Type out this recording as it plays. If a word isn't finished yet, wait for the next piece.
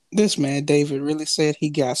This man David really said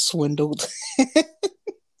he got swindled.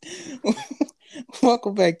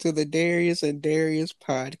 Welcome back to the Darius and Darius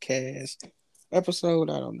podcast.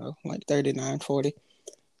 Episode, I don't know, like 39, 40.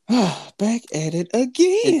 Back at it It's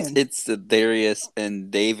again. it's the Darius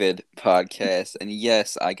and David podcast, and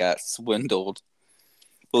yes, I got swindled.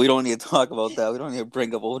 But we don't need to talk about that. We don't need to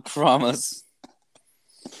bring up old traumas.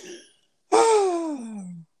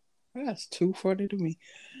 That's too funny to me.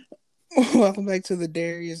 Welcome back to the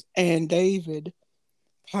Darius and David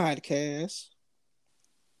podcast.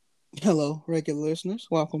 Hello, regular listeners.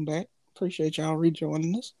 Welcome back. Appreciate y'all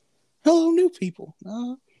rejoining us. Hello, new people.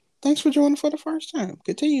 Thanks for joining for the first time.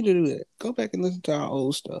 Continue to do that. Go back and listen to our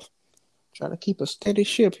old stuff. Try to keep a steady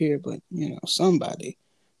ship here, but somebody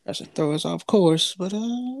has to throw us off course. But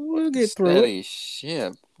we'll get through it. Steady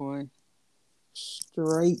ship, boy.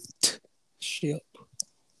 Straight ship.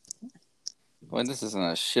 Boy, this isn't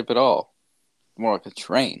a ship at all. More like a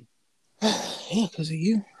train. Yeah, because of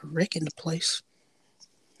you wrecking the place.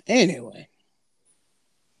 Anyway,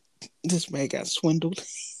 this man got swindled.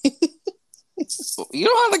 You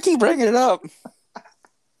don't have to keep bringing it up.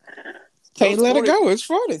 Can't let it go. It's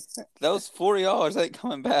funny. That was $40 ain't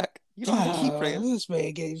coming back. You don't have to keep bringing it. This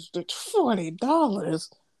man gave $40.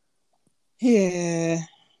 Yeah,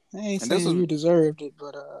 I ain't saying you deserved it,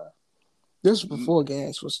 but this was before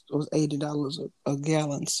gas was $80 a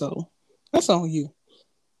gallon, so that's on you.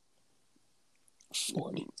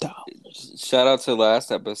 $40. Shout out to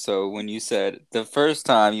last episode when you said the first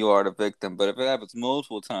time you are the victim, but if it happens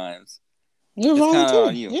multiple times, it's kind of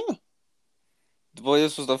on you. Yeah. Boy,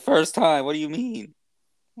 this was the first time. What do you mean?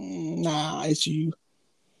 Nah, it's you.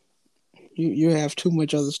 You have too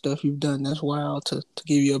much other stuff you've done that's wild to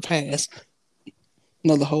give you a pass.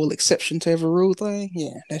 Another whole exception to every rule thing.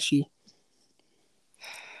 Yeah, that's you.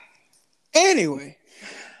 Anyway.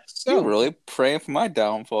 So, you're really praying for my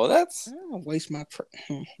downfall. I don't waste my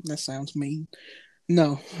that sounds mean.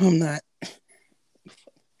 No, I'm not.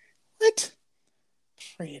 What?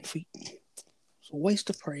 Praying for you. It's a waste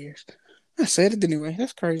of prayers. I said it anyway.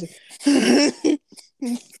 That's crazy.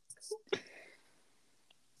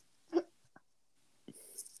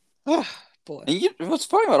 Boy. And what's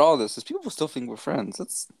funny about all this is people still think we're friends.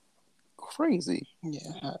 That's crazy.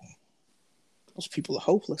 Yeah. Those people are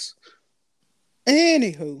hopeless.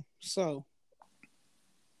 Anywho, so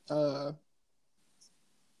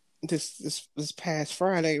this past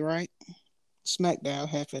Friday, right? SmackDown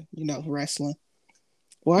happened, wrestling.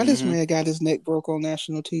 Why this man got his neck broke on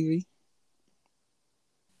national TV?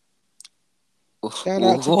 Shout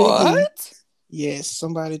out to Big E. Yes,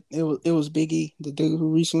 somebody. It was Big E, the dude who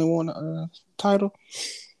recently won a title.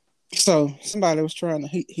 So somebody was trying to.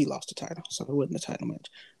 He lost the title, so it wasn't a title match.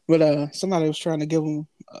 But somebody was trying to give him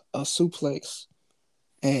a suplex,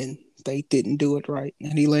 and they didn't do it right,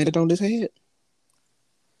 and he landed on his head.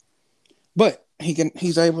 But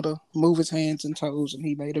he's able to move his hands and toes, and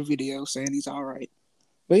he made a video saying he's all right.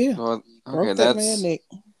 But yeah, broke that man's neck.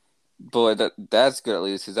 Boy, that's good at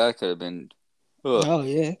least, because that could have been. Ugh. Oh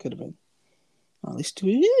yeah, it could have been. At least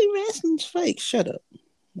wrestling's fake. Shut up.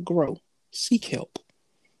 Grow. Seek help.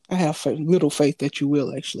 I have little faith that you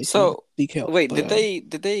will actually seek help. Wait, did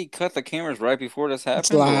they cut the cameras right before this happened?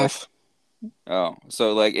 It's live.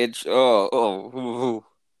 So it's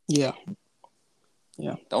yeah.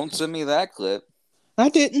 Don't send me that clip. I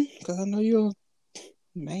didn't, because I know you're a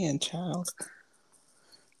man child.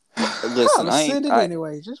 Listen, I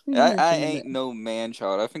ain't no man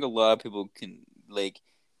child. I think a lot of people can like.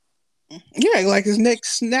 Yeah, like his neck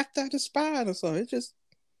snapped out his spine or something. It just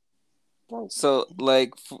broke. So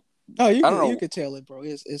like, you could tell it, bro.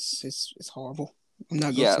 It's horrible. I'm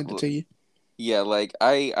not gonna send it to you. Yeah, like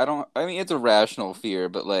I mean, it's a rational fear,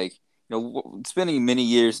 but like spending many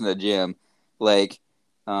years in the gym, like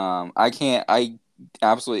I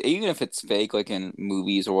absolutely, even if it's fake, like in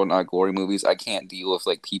movies or whatnot, gory movies, I can't deal with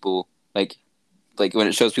like people like when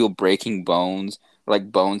it shows people breaking bones or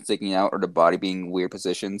like bones sticking out or the body being in weird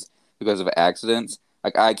positions because of accidents.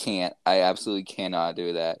 Like I absolutely cannot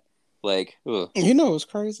do that. Like, ugh. You know what's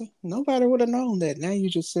crazy? Nobody would have known that. Now you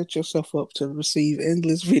just set yourself up to receive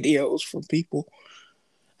endless videos from people.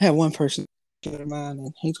 I had one person in mind,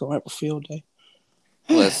 and he's gonna have a field day.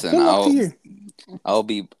 Listen,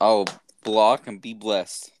 I'll block and be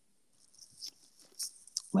blessed.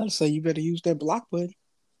 I'd say you better use that block button.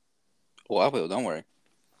 Oh, I will. Don't worry.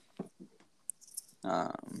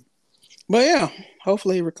 But yeah,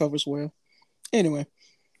 hopefully he recovers well. Anyway,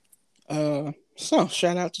 so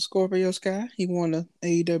shout out to Scorpio Sky. He won the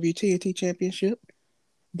AEW TNT Championship.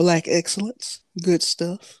 Black excellence, good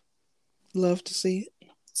stuff. Love to see it.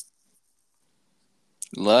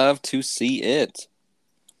 Love to see it.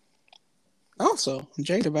 Also,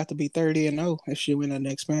 Jade about to be 30-0 if she win her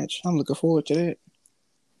next match. I'm looking forward to that.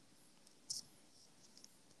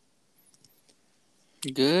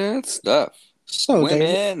 Good stuff. So,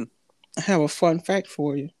 David, Women. I have a fun fact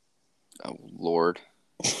for you. Oh Lord.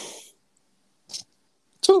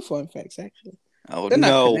 Two fun facts, actually. Oh They're not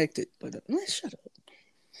no. connected, but shut up.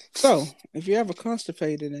 So, if you're ever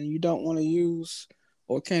constipated and you don't want to use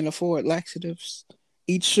or can't afford laxatives,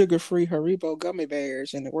 eat sugar-free Haribo gummy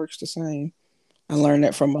bears, and it works the same. I learned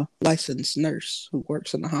that from a licensed nurse who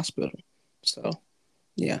works in the hospital. So,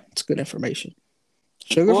 yeah, it's good information.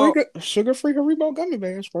 Sugar-free, Well, sugar-free Haribo gummy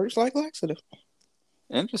bears works like laxative.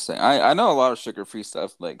 interesting. I know a lot of sugar-free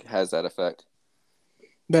stuff like has that effect.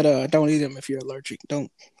 But don't eat them if you're allergic.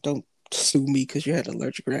 Don't sue me because you had an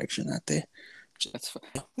allergic reaction out there. That's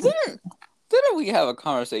fine. Didn't we have a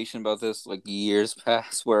conversation about this like years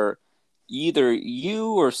past where either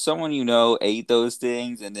you or someone you know ate those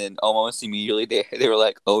things and then almost immediately they were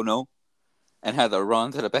like, "Oh no," and had to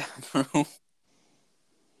run to the bathroom?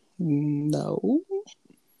 No,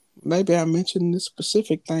 maybe I mentioned this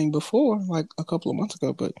specific thing before, like a couple of months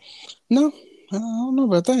ago, but no, I don't know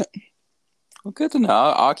about that. Well, good to know.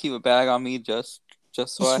 I'll keep a bag on me just I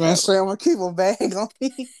so was I gonna have say I'm gonna keep a bag on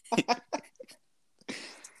me.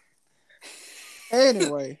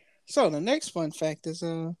 Anyway, so the next fun fact is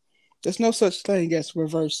there's no such thing as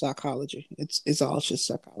reverse psychology. It's all just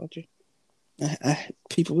psychology.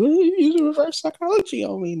 People use reverse psychology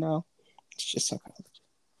on me now. It's just psychology.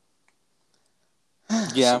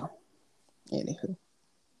 it. Yeah, So, anywho.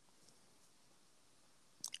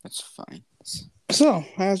 that's fine. So,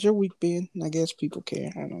 how's your week been? I guess people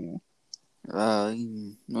care. I don't know. Well,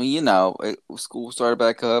 you know, school started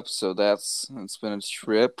back up, so it's been a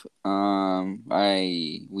trip.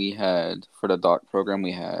 We had for the doc program,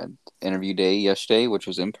 we had interview day yesterday, which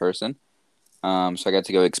was in person. So I got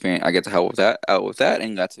to go experience. I get to help with that, out with that,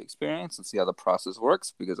 and got to experience and see how the process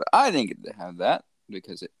works because I didn't get to have that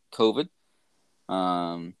because of COVID.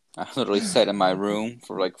 I literally sat in my room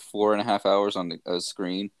for like 4.5 hours on the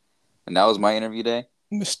screen, and that was my interview day.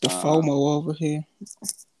 Mr. Um, FOMO over here.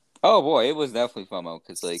 oh boy, it was definitely FOMO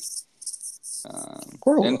because like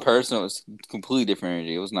Grow in up. person it was completely different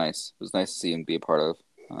energy. It was nice. It was nice to see and be a part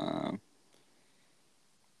of.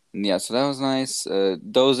 Yeah, so that was nice.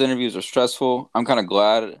 Those interviews are stressful. I'm kind of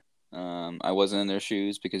glad I wasn't in their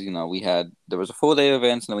shoes because there was a full day of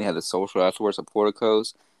events and then we had the social afterwards at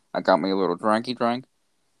Portico's. I got me a little drinky drink.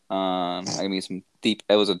 I got me some deep.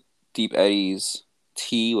 It was a Deep Eddies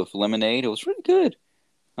tea with lemonade. It was really good.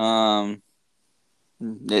 Um,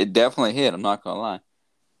 it definitely hit. I'm not gonna lie.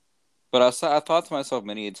 But I thought to myself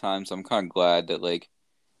many times, I'm kind of glad that like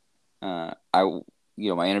my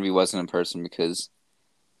interview wasn't in person because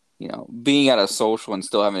being at a social and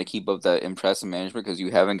still having to keep up that impressive management because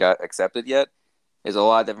you haven't got accepted yet is a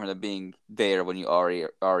lot different than being there when you already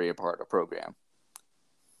a part of the program.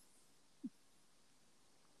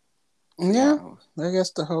 So Yeah, yeah, I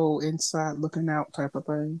guess the whole inside looking out type of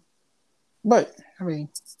thing. But, I mean,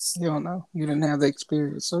 you don't know. You didn't have the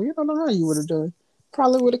experience, so you don't know how you would have done.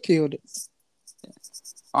 Probably would have killed it.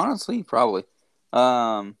 honestly, probably.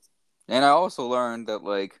 Um, and I also learned that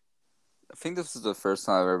like I think this is the first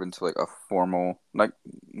time I've ever been to like a formal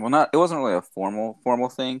not it wasn't really a formal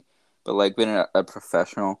thing, but like been at a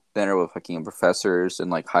professional dinner with fucking professors and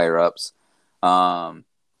like higher ups. Um,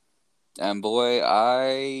 and boy,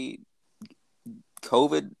 I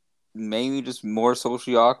COVID made me just more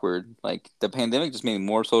socially awkward. Like the pandemic just made me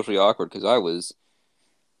more socially awkward because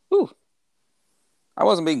whew, I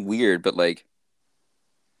wasn't being weird, but like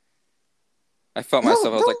I felt myself.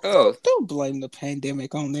 Don't I was like, don't oh, don't don't blame the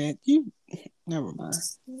pandemic on that. You never mind.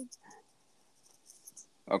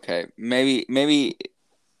 okay, maybe.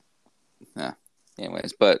 Yeah.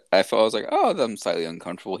 Anyways, but I was like, oh, I'm slightly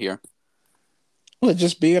uncomfortable here. What,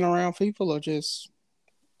 just being around people or just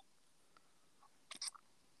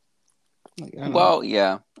like I don't know. Well,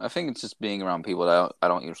 yeah, I think it's just being around people that I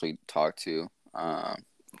don't usually talk to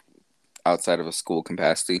outside of a school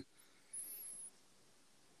capacity.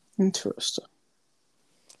 Interesting.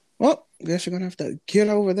 Well, guess you're gonna have to get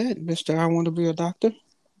over that, Mister. I want to be a doctor.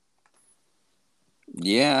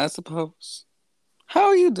 Yeah, I suppose. How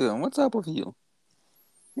are you doing? What's up with you?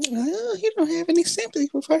 Well, you don't have any sympathy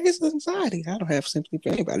for his anxiety. I don't have sympathy for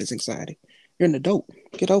anybody's anxiety. You're an adult.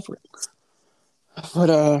 Get over it.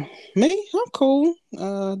 But me, I'm cool.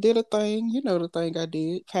 Did a thing. You know the thing I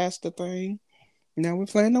did. Passed the thing. Now we're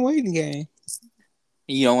playing the waiting game.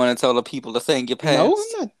 You don't want to tell the people the thing you No, I'm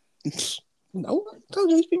passed? not. No, I told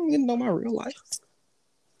you these people didn't know my real life.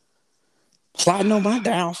 Plotting on my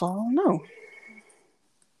downfall. No.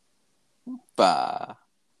 Bah.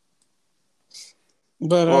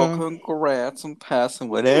 But Well, congrats on passing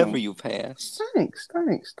whatever oh, you passed. thanks.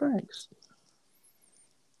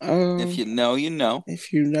 If Um, you know, you know.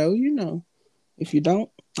 if you know, you know. If you don't,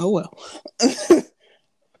 oh well.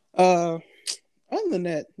 uh, Other than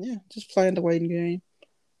that, yeah, just playing the waiting game,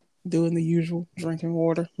 doing the usual, drinking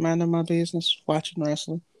water, minding my business, watching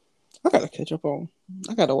wrestling. I gotta catch up on.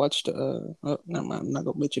 I gotta watch the. Oh, never mind. I'm not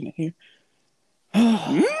gonna mention it here.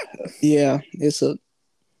 Mm, Yeah, it's a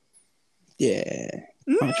yeah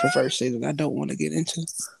mm, controversy that I don't want to get into.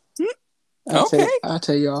 mm. I'll tell Okay. I'll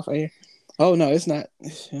tell you off air. Oh no, it's not.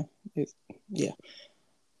 It, yeah.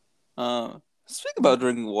 Speak about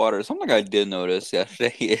drinking water. Something I did notice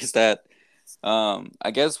yesterday is that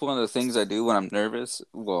I guess one of the things I do when I'm nervous,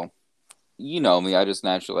 well, you know me, I just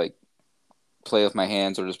naturally like play with my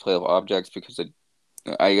hands or just play with objects because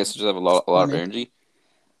I guess I just have a lot of Funny. energy.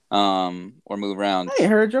 Or move around I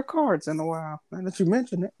ain't heard your cards in a while. Now that you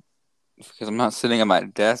mention it. because I'm not sitting at my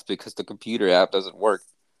desk because the computer app doesn't work.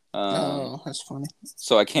 Um, Oh, that's funny.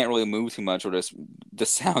 so I can't really move too much or just the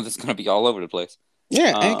sound is gonna be all over the place.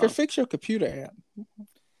 Yeah, Anchor, Uh, fix your computer app.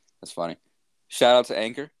 that's funny. Shout out to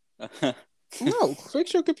Anchor. No,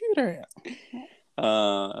 fix your computer app.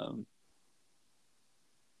 um,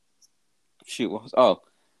 shoot, what was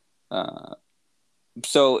uh,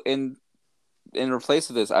 so in replace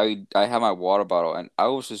of this, I have my water bottle, and I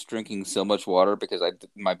was just drinking so much water because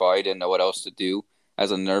my body didn't know what else to do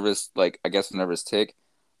as a nervous, like I guess a nervous tick.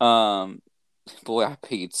 Um, boy, I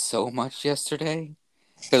peed so much yesterday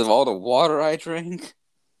because of all the water I drank.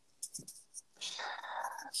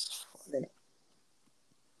 That's funny.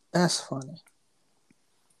 That's funny.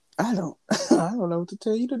 I don't. I don't know what to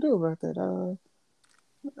tell you to do about that.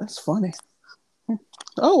 That's funny.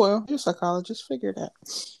 Oh well, your psychologist figured that.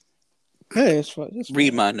 Hey, it's funny. This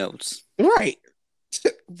Read man, my notes. right?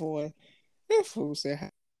 Boy, that fool said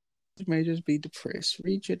you may just be depressed.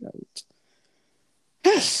 Read your notes.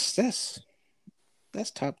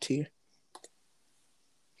 That's top tier.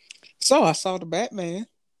 So I saw the Batman.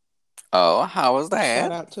 Oh, how was Shout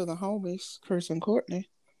that? out to the homies, Chris and Courtney.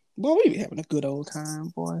 Boy, we be having a good old time,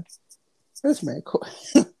 boy. This man,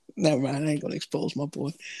 never mind. I ain't gonna expose my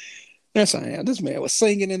boy. Yes, I am. This man was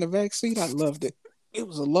singing in the backseat. I loved it. It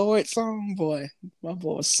was a Lloyd song, boy. My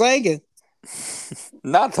boy was singing.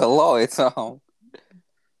 Not to Lloyd, so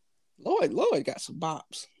Lloyd got some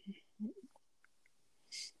bops.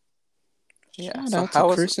 yeah. Shout So out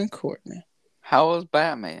to Chris and Courtney. how was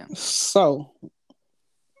Batman? So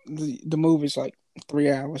the movie's like 3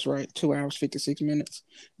 hours, right? 2 hours 56 minutes.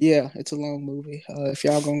 Yeah, it's a long movie. If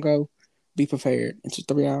y'all gonna go, be prepared. It's a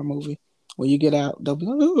 3 hour movie. When you get out, they'll be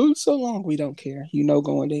like, "Oh, it's so long." We don't care. You know,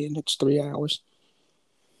 going in, it's 3 hours.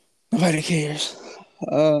 Nobody cares.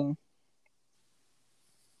 Uh,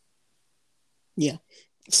 yeah.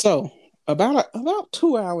 So about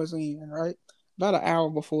 2 hours in, right? About an hour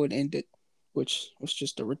before it ended, which was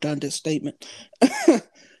just a redundant statement.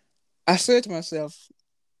 I said to myself,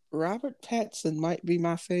 Robert Pattinson might be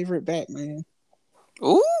my favorite Batman.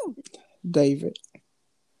 Ooh, David.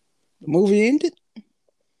 The movie ended.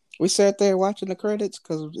 We sat there watching the credits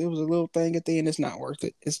because it was a little thing at the end. It's not worth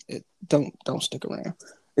it. It don't stick around.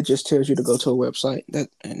 It just tells you to go to a website.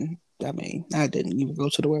 And I mean, I didn't even go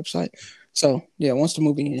to the website. So yeah, once the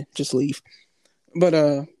movie ends, just leave. But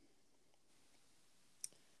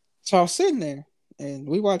so I was sitting there and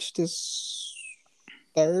we watched this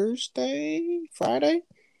Thursday, Friday.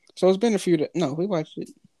 So it's been a few days. No, we watched it.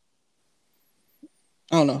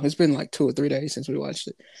 I don't know. It's been like 2 or 3 days since we watched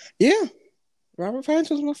it. Yeah, Robert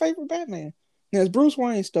Pattinson's my favorite Batman. Now, his Bruce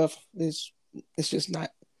Wayne stuff is it's just not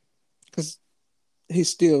because he's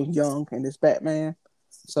still young and it's Batman.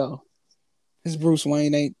 So his Bruce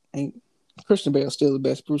Wayne ain't Christian Bale's still the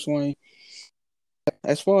best Bruce Wayne.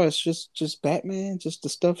 As far as just Batman, just the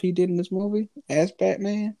stuff he did in this movie as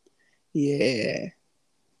Batman, yeah,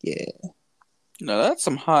 yeah, no, that's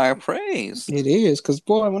some high praise. it is. Because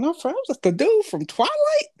boy, when I was like the dude from Twilight,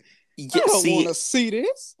 I Yeah, don't want to see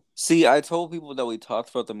this. I told people that we talked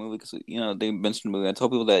about the movie because they mentioned the movie. I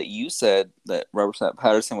told people that you said that Robert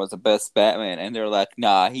Patterson was the best Batman, and they're like,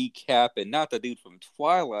 "Nah, he capping, not the dude from Who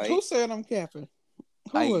Twilight." said I'm capping?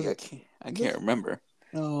 Who was I it? can't I This? can't remember,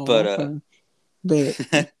 Oh, but okay. Bet.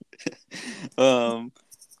 um,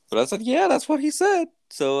 but I said, yeah, that's what he said.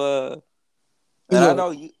 So and Look, I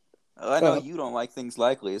know uh, you don't like things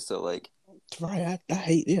likely, so like, right. I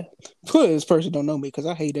hate. Yeah, this person don't know me because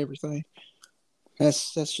I hate everything.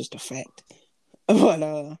 That's just a fact.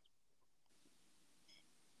 But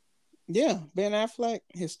yeah, Ben Affleck,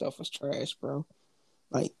 his stuff was trash, bro.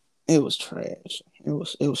 Like it was trash. It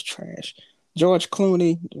was trash. George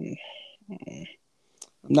Clooney,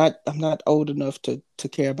 I'm not old enough to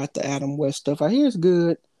care about the Adam West stuff. I hear it's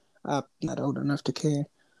good. I'm not old enough to care.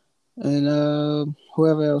 And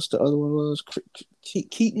whoever else the other one was,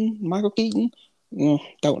 Keaton, Michael Keaton.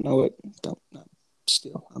 Don't know it. Don't.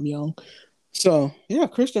 Still, I'm young. So yeah,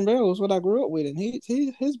 Christian Bale was what I grew up with, and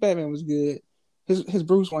his Batman was good. His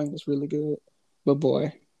Bruce Wayne was really good. But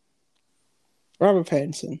boy, Robert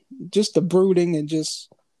Pattinson, just the brooding and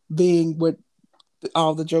just being what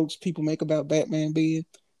all the jokes people make about Batman being,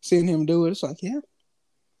 seeing him do it, it's like, yeah,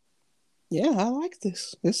 yeah, I like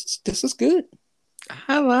this. This is good.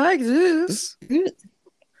 I like This this. is good.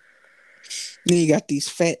 Then you got these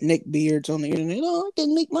fat neck beards on the internet. Oh, I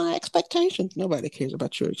didn't meet my expectations. Nobody cares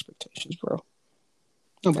about your expectations, bro.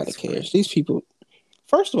 Nobody That's right. cares. These people,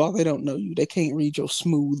 first of all, they don't know you. They can't read your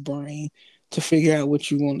smooth brain to figure out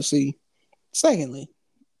what you want to see. Secondly,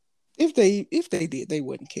 if they did, they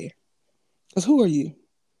wouldn't care. Because who are you?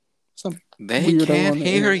 Some They weirdo can't on the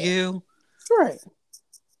hear internet. you. Right.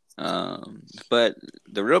 But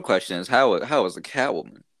the real question is how was the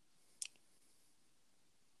Catwoman?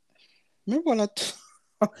 Remember when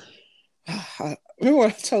remember what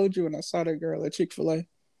I told you when I saw that girl at Chick-fil-A?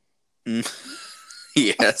 Mm,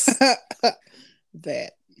 yes.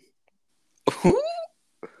 That Ooh,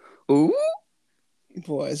 ooh.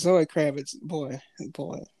 boy, Zoe Kravitz, boy,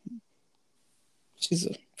 she's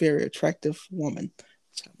a very attractive woman.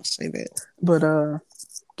 So I'm gonna say that.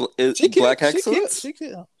 But she killed. Black She killed. excellence. She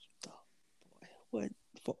killed. Oh, boy,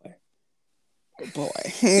 what boy,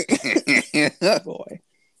 boy.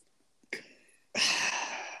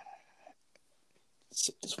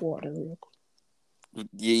 Sip this water real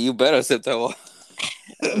You better sip that one.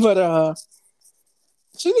 quick. But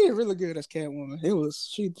she did really good as Catwoman. It was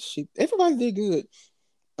she. Everybody did good.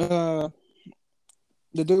 Uh,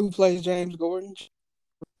 the dude who plays James Gordon,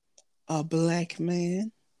 a black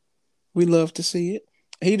man. We love to see it.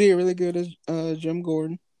 He did really good as Jim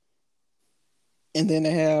Gordon. And then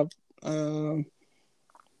they have um,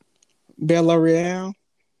 Bella Real.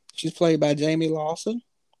 She's played by Jamie Lawson.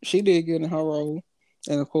 She did good in her role.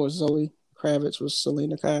 And of course, Zoe Kravitz was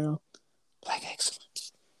Selena Kyle. Black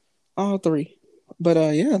excellence. All three. But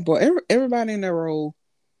yeah, boy, everybody in that role,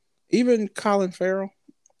 even Colin Farrell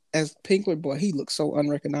as Pinkler, boy, he looks so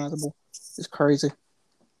unrecognizable. It's crazy.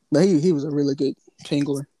 But he was a really good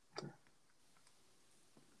Pinkler.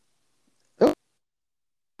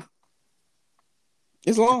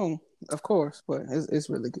 It's long, of course, but it's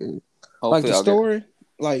really good. Like Hopefully, the I'll get. story,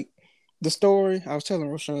 like the story. I was telling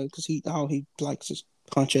Roshan because he likes his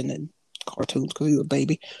punching and cartoons because he's a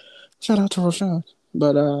baby. Shout out to Roshan,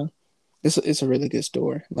 but it's a really good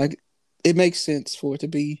story. Like it makes sense for it to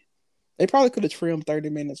be. They probably could have trimmed 30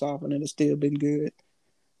 minutes off and it'd still been good,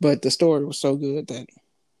 but the story was so good that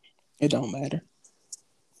it don't matter.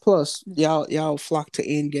 Plus, y'all flocked to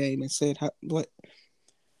Endgame and said what.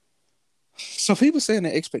 So people saying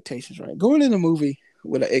the expectations, right? Going in a movie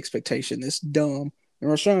with an expectation is dumb. And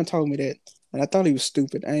Rashawn told me that, and I thought he was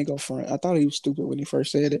stupid. I ain't gonna front. I thought he was stupid when he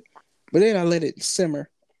first said it, but then I let it simmer.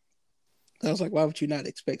 I was like, why would you not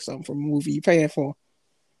expect something from a movie you're paying for?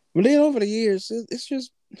 But then over the years, it's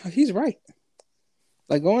just he's right.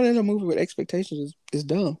 Like going in a movie with expectations is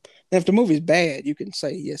dumb. And if the movie's bad, you can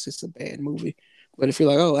say yes, it's a bad movie. But if you're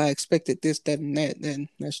like, oh, I expected this, that, and that, then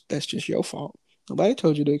that's just your fault. Nobody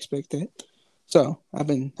told you to expect that. So I've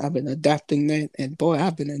been adapting that, and boy,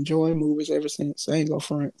 I've been enjoying movies ever since. I ain't gonna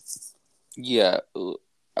front. Yeah,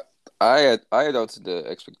 I adopted the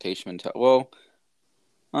expectation mentality. Well,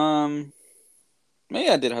 um, maybe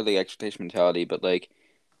I did have the expectation mentality, but like,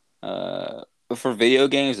 uh, for video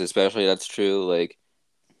games especially, that's true. Like,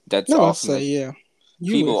 that's No, I often say the yeah.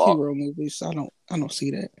 You with people hero movies, I don't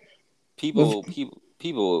see that. But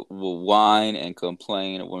people will whine and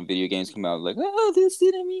complain when video games come out, like, oh, this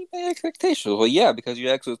didn't meet my expectations. Well, yeah, because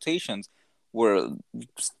your expectations were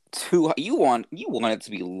too. You want it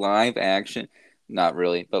to be live action, not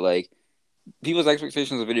really, but like people's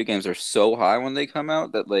expectations of video games are so high when they come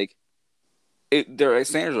out that like their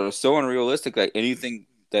standards are so unrealistic that anything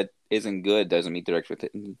that isn't good doesn't meet their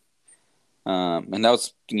expectations. And that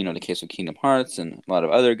was the case with Kingdom Hearts and a lot of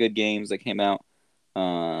other good games that came out.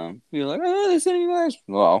 You're like, oh, this didn't even nice.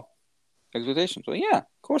 Well, expectations. Well, yeah,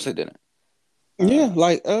 of course I didn't. yeah, Uh,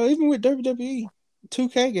 like even with WWE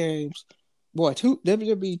 2K games, boy,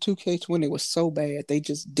 WWE 2K20 was so bad they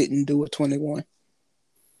just didn't do a 21.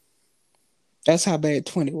 That's how bad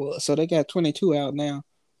 20 was. So they got 22 out now,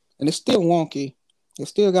 and it's still wonky. It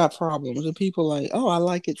still got problems, and people like, oh, I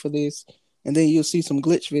like it for this, and then you'll see some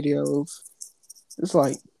glitch videos. It's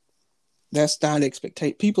like that's not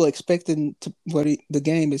expectation. People expecting to the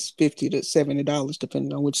game is $50 to $70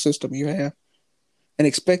 depending on which system you have, and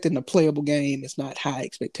expecting a playable game is not high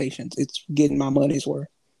expectations. It's getting my money's worth.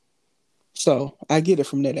 So I get it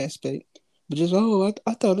from that aspect. But just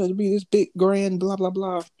I thought it'd be this big grand blah blah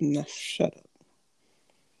blah. Nah, shut up.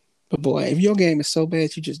 But boy, if your game is so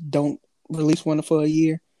bad you just don't release one for a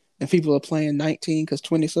year, and people are playing 19 because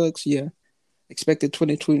 20 sucks, yeah, expected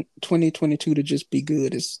 2022 to just be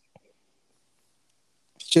good. It's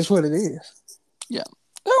just what it is. Yeah,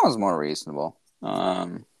 that one's more reasonable. But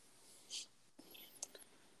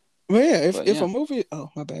yeah, But if yeah, a movie, oh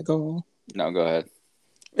my bad, go on. no, go ahead.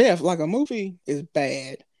 Yeah, if like a movie is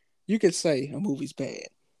bad, you could say a movie's bad.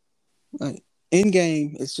 Like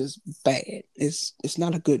Endgame is just bad. It's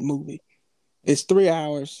not a good movie. It's 3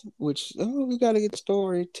 hours, which we gotta get the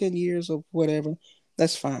story, 10 years of whatever.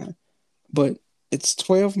 That's fine. But it's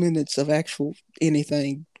 12 minutes of actual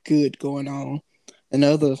anything good going on. And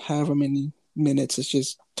the other however many minutes is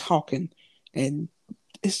just talking. And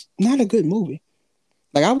it's not a good movie.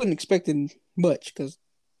 Like I wasn't expecting much because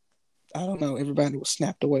I don't know, everybody was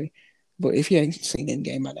snapped away. But if you ain't seen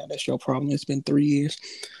Endgame by now, that's your problem. It's been 3 years.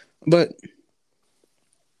 But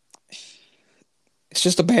it's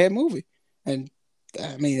just a bad movie. And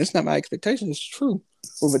I mean, it's not my expectation. It's true.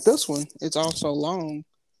 But with this one, it's also long,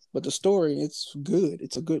 but the story, it's good.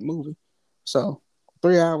 It's a good movie. So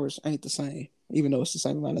 3 hours ain't the same, even though it's the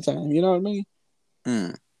same amount of time. You know what I mean?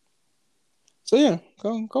 Mm. So yeah,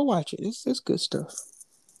 go watch it. It's good stuff.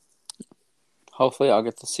 Hopefully, I'll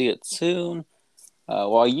get to see it soon.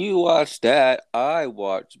 While you watch that, I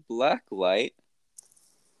watched Blacklight.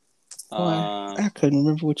 Boy, I couldn't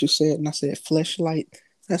remember what you said, and I said fleshlight.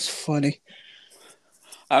 That's funny.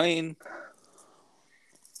 I mean,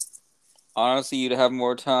 honestly, you'd have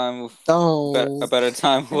more time, a Oh, better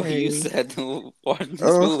time with what you hey. said to watching this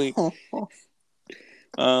movie. Oh,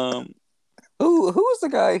 Um, who was the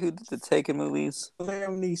guy who did the Taken movies?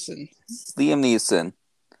 Liam Neeson. Liam Neeson.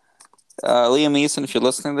 Liam Neeson, if you're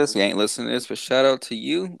listening to this, you ain't listening to this, but shout out to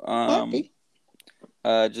you. Might be.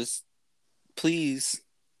 Just please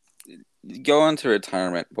go into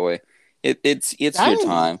retirement, boy. It's your Dang.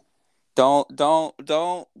 time. Don't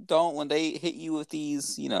when they hit you with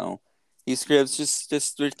these, these scripts,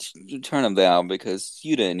 just turn them down because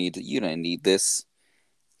you didn't need this.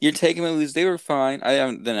 You're taking movies, they were fine. I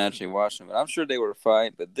haven't didn't actually watch them, but I'm sure they were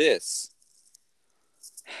fine. But this,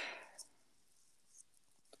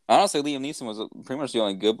 honestly, Liam Neeson was pretty much the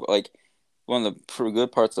only good, like one of the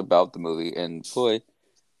good parts about the movie, and boy,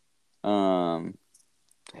 um,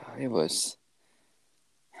 it was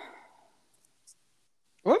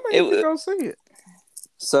What made you it. go see it?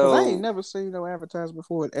 Because I ain't So never seen no advertisement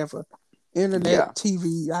before it ever. Internet, yeah,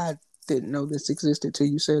 TV, I didn't know this existed till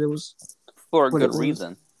you said it was for a what it good was.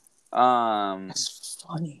 reason. Um, That's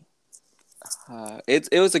funny.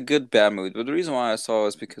 it was a good bad movie, but the reason why I saw it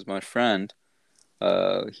is because my friend,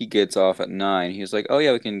 he gets off at 9. He was like, "Oh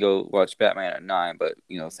yeah, we can go watch Batman at 9," but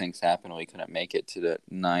things happened. We couldn't make it to the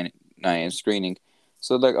 9 screening.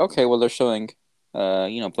 So like, okay, well they're showing,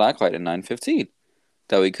 Blacklight at 9:15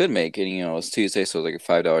 that we could make, and it was Tuesday, so it was like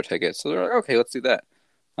a $5 ticket. So they're like, okay, let's do that.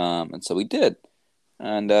 And so we did,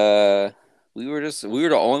 and we were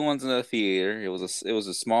the only ones in the theater. It was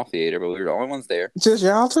a small theater, but we were the only ones there. Just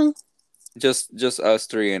y'all two? Just us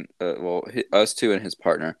three and us two and his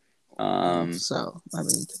partner. So, I mean,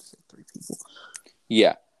 you could say three people.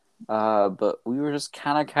 Yeah. But we were just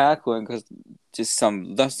kind of cackling because just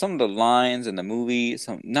some of the lines in the movie,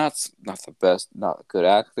 some not the best, not good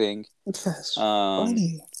acting. That's Um,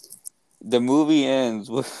 funny. the movie ends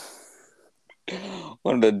with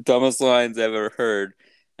one of the dumbest lines I've ever heard.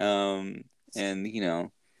 And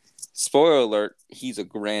spoiler alert, he's a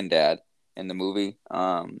granddad in the movie.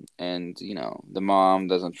 And the mom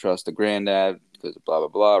doesn't trust the granddad because of blah blah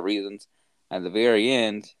blah reasons. At the very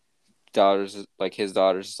end, his daughter's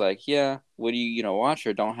just like, yeah, what do watch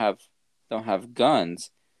her don't have guns.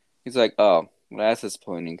 He's like, oh, well, that's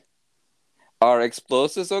disappointing. Are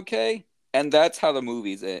explosives okay? And that's how the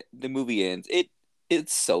movie ends.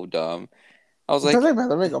 It's so dumb. I was So they like,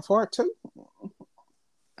 better make a part two.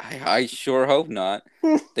 I sure hope not.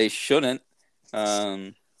 They shouldn't.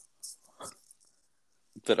 Um,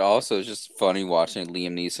 but also it's just funny watching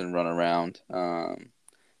Liam Neeson run around.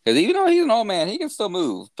 Because even though he's an old man, he can still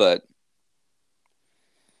move. But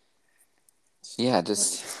yeah,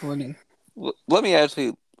 just That's funny. let me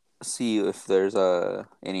actually see if there's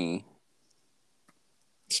any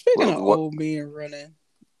Speaking of what. old men running,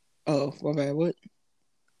 oh, my bad, what?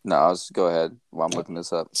 No, I'll just go ahead while I'm looking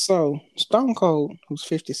this up. So, Stone Cold, who's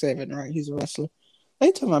 57, right? He's a wrestler.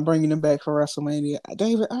 They talking about bringing him back for WrestleMania.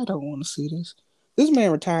 David, I don't want to see this. This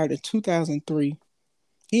man retired in 2003.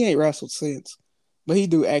 He ain't wrestled since. but he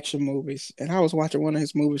do action movies. And I was watching one of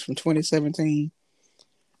his movies from 2017.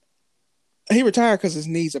 He retired because his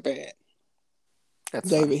knees are bad. That's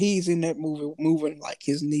fine. David, he's in that movie moving like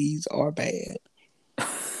his knees are bad.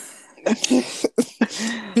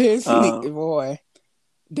 His knee, uh, boy,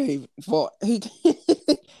 David, boy, he.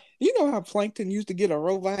 You know how Plankton used to get a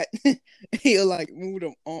robot? He'll like move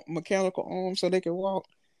the mechanical arm so they can walk.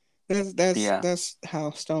 That's that's yeah, that's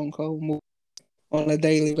how Stone Cold moves on a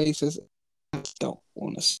daily basis. I just don't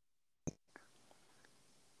want to.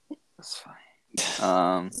 that's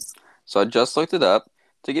fine. So I just looked it up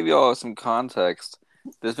to give you all some context.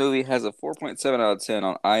 This movie has a 4.7 out of 10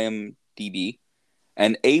 on IMDb,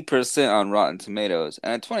 and 8% on Rotten Tomatoes,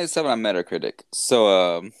 and a 27 on Metacritic.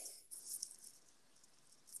 So,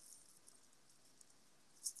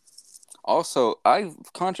 also,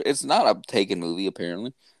 it's not a Taken movie,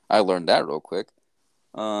 apparently. I learned that real quick.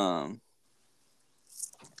 Um,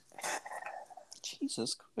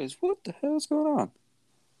 Jesus Christ, what the hell is going on?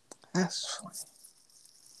 That's funny.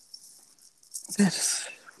 That's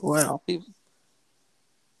wow. People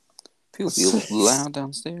be So, loud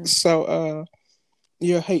downstairs. so,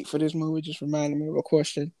 your hate for this movie just reminded me of a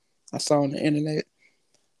question I saw on the internet.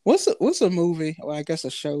 What's a movie, or I guess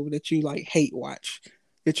a show that you like hate watch,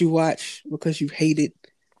 that you watch because you hate it,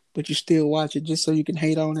 but you still watch it just so you can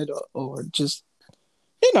hate on it, or just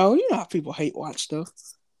you know how people hate watch stuff.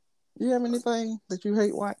 You have anything that you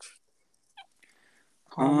hate watch?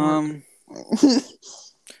 Hallmark. Um,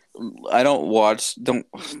 I don't watch. Don't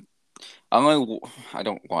I only I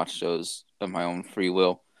don't watch shows of my own free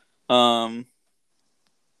will. Um,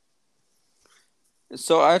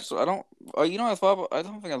 so I don't. I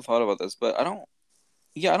don't think I thought about this, but I don't.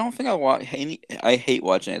 Yeah, I don't think I watch any. I hate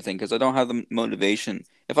watching anything because I don't have the motivation.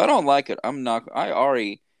 If I don't like it, I'm not. I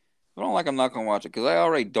already. If I don't like, I'm not gonna watch it because I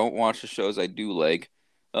already don't watch the shows I do like.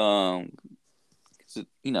 Um, 'Cause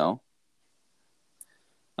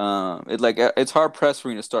it's hard pressed for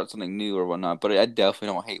me to start something new or whatnot. But I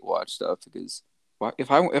definitely don't hate watch stuff because if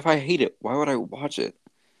I hate it, why would I watch it?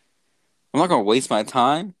 I'm not gonna waste my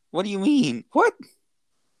time. What do you mean? What?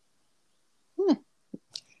 Hmm.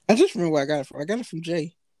 I just remember where I got it from. I got it from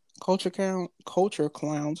Jay. Culture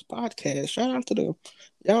Clowns podcast. Shout out to them.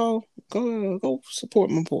 Y'all go support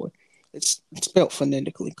my boy. It's spelled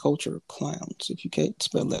phonetically, Culture Clowns. If you can't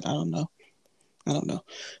spell that, I don't know. I don't know.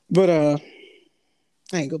 But I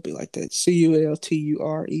ain't gonna be like that.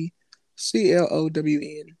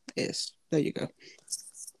 CULTURECLOWNS. There you go.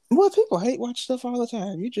 Well, people hate watch stuff all the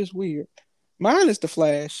time. You're just weird. Mine is The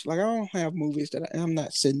Flash. Like I don't have movies I'm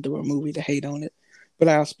not sitting through a movie to hate on it, but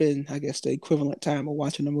I'll spend, I guess, the equivalent time of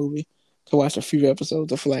watching a movie to watch a few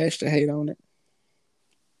episodes of Flash to hate on it.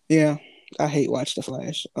 Yeah, I hate watch The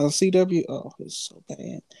Flash on CW. Oh, it's so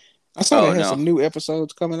bad. I saw they Oh had no, some new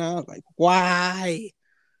episodes coming out. Like, why?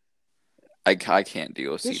 I can't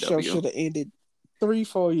deal with This show CW. should have ended 3,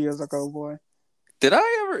 4 years ago, boy. Did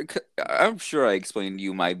I ever? I'm sure I explained to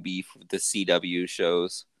you my beef with the CW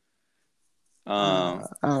shows. I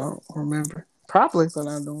don't remember. Probably, but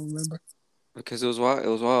I don't remember. Because it was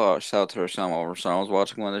while shout out to Rashawn was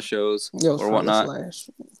watching one of the shows It was or probably whatnot. Flash.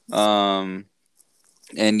 Um,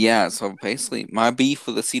 and yeah, so basically, my beef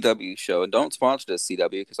with the CW show, and don't sponsor this CW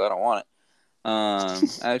because I don't want it.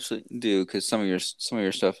 I actually do because some of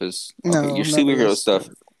your stuff is okay. No, Your none of superhero this. stuff,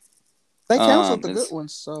 They canceled the good is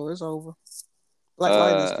ones, so it's over. Black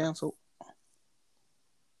Lightning's uh, canceled.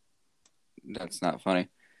 that's not funny.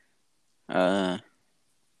 Uh,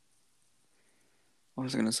 what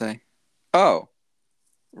was I gonna say? Oh,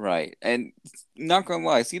 right. And not gonna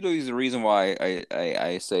lie, CW is the reason why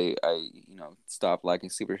I say I stop liking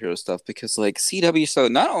superhero stuff because like CW, so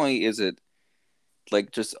not only is it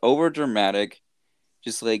like just over dramatic,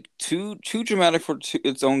 just like too dramatic for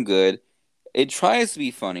its own good. It tries to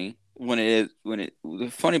be funny when it the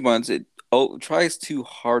funny ones tries too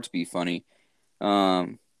hard to be funny.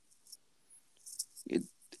 Um, it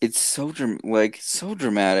it's so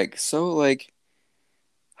dramatic, so like,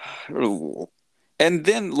 and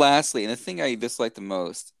then lastly, and the thing I dislike the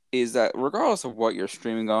most is that regardless of what you're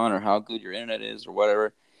streaming on or how good your internet is or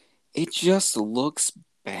whatever, it just looks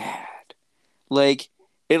bad. Like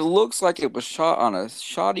it looks like it was shot on a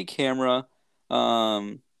shoddy camera.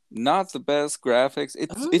 Not the best graphics.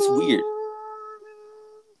 It's weird.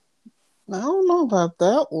 I don't know about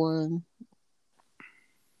that one.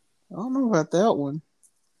 I don't know about that one.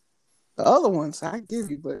 The other ones I give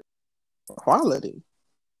you, but quality,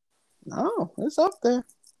 no, it's up there.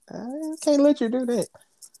 I can't let you do that.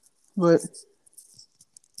 But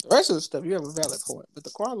the rest of the stuff, you have a valid point. But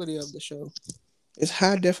the quality of the show is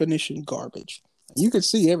high definition garbage. You can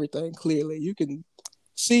see everything clearly. You can.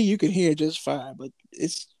 See, you can hear just fine, but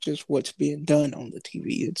it's just what's being done on the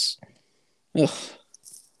TV. It's ugh,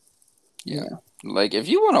 Yeah. yeah. Like if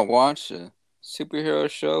you want to watch a superhero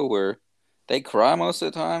show where they cry most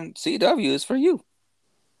of the time, CW is for you.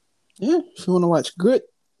 Yeah, if you want to watch good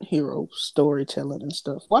hero storytelling and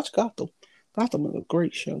stuff, watch Gotham. Gotham is a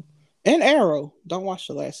great show. And Arrow. Don't watch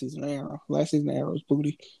the last season of Arrow. Last season of Arrow's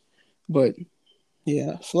booty. But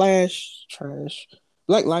yeah, Flash, trash.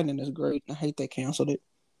 Black Lightning is great. I hate they canceled it.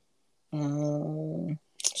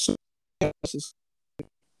 So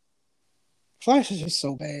Flash is just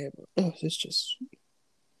so bad. Ugh, it's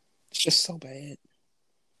just so bad.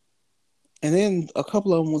 And then a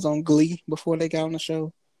couple of them was on Glee before they got on the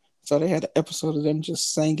show. So they had an episode of them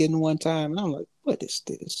just singing one time. And I'm like, what is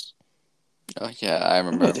this? Oh yeah, I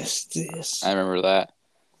What remember. is I this? remember that.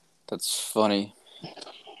 That's funny.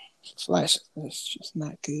 Flash is just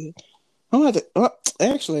not good. I'm about to, well,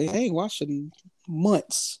 actually, I ain't watching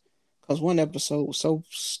months because one episode was so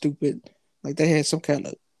stupid. Like they had some kind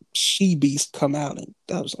of she beast come out, and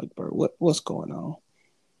I was like, bro, what's going on?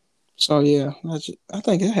 So yeah, I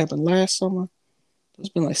think it happened last summer. It's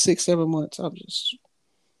been like 6, 7 months. I'm just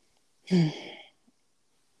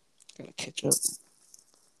gotta catch up.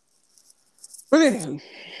 But anyway,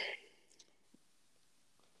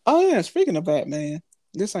 oh yeah, speaking of Batman,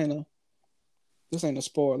 this ain't a this ain't a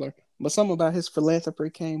spoiler, but something about his philanthropy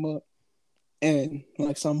came up, and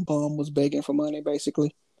like some bum was begging for money,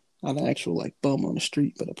 basically, not an actual like bum on the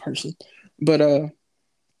street, but a person. But and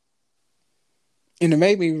it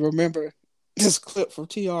made me remember this clip from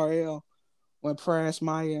TRL when Price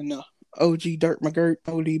Maya and OG Dirt McGirt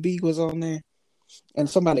ODB was on there, and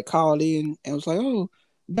somebody called in and was like, "Oh,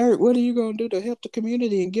 Dirt, what are you gonna do to help the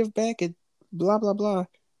community and give back?" And blah blah blah.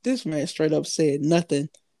 This man straight up said nothing.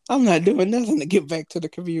 I'm not doing nothing to give back to the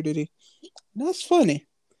community. That's funny.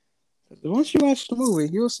 Once you watch the movie,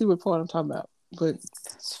 you'll see what part I'm talking about. But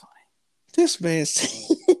That's funny. this man,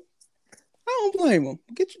 I don't blame him.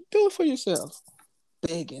 Do it for yourself.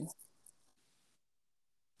 Begging.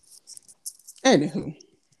 Anywho,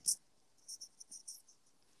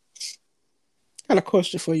 got a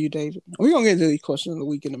question for you, David. We're gonna get into these questions of the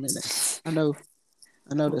week in a minute. I know,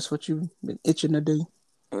 I know that's what you've been itching to do.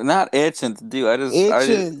 Not itching to do. I just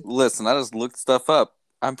Itching. listen. I just looked stuff up.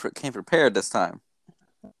 Came prepared this time.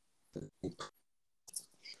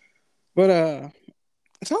 But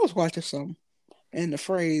so I was watching something, and the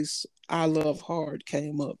phrase "I love hard"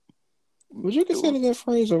 came up. Would you consider that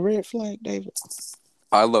phrase a red flag, David?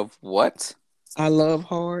 I love what? I love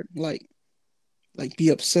hard, like be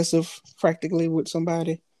obsessive practically with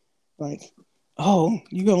somebody. Like, oh,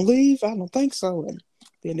 you gonna leave? I don't think so. And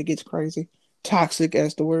then it gets crazy. Toxic,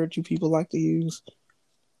 as the word you people like to use.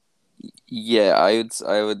 Yeah,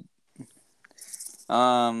 I would.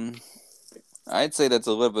 Um, I'd say that's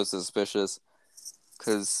a little bit suspicious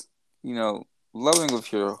because loving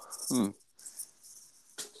with your hmm,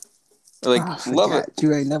 like I love it. forgot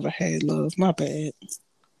you ain't never had love. My bad.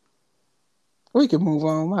 We can move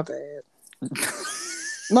on. My bad.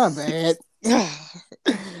 My bad.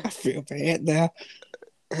 I feel bad now.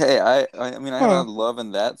 Hey, I mean, I Oh, haven't love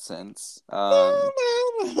in that sense. no,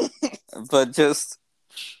 no. But just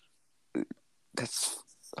that's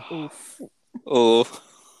Oof. oh,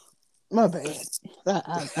 My bad.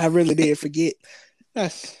 I really did forget.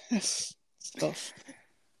 That's stuff.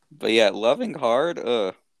 but yeah, loving hard.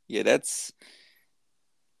 Yeah, that's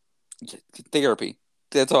therapy.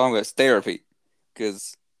 That's all I'm gonna therapy.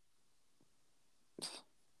 Because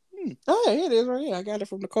Oh, yeah, it is right here. I got it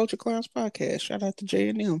from the Culture Clowns podcast. Shout out to J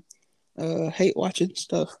and M. Hate watching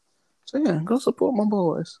stuff. So yeah, go support my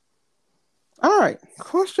boys. All right,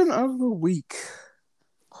 question of the week.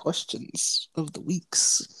 Questions of the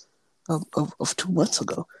weeks of 2 months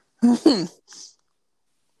ago.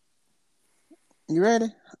 You ready?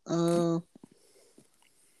 Uh,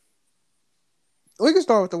 we can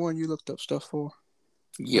start with the one you looked up stuff for.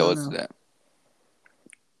 yeah, I let's do know. that.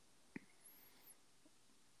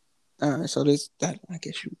 All right, so this that I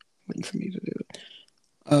guess you waiting for me to do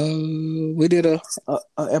it. We did a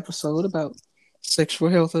episode about sexual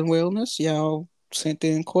health and wellness. Y'all sent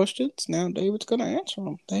in questions. Now David's gonna answer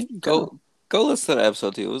them. There you go. Go listen to that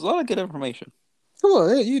episode too. It was a lot of good information.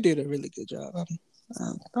 Well, you did a really good job.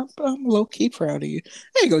 I'm low key proud of you.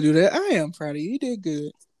 I ain't gonna do that. I am proud of you. You did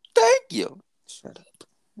good. Thank you. Shut up.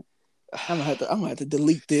 I'm gonna have to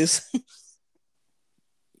delete this.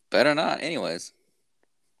 Better not. Anyways,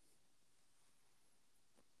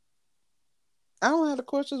 I don't have the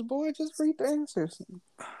questions, boy. Just read the answers.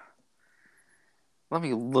 let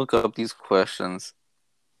me look up these questions.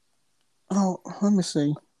 Oh, let me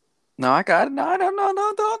see. No, I got it. No, no, no,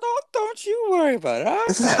 no, don't you worry about it. I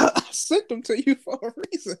got it. I sent them to you for a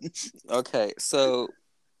reason. Okay, so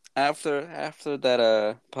after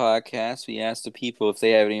that podcast, we asked the people if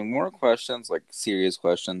they have any more questions, like serious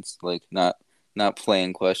questions, like not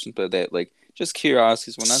playing questions, but that like just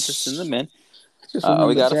curiosities. We're not just send them in. Just We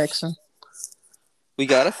remember got Jackson. we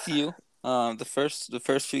got a few. The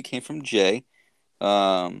first few came from Jay.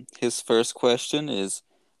 His first question is,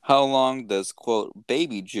 how long does quote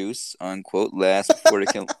baby juice unquote last before it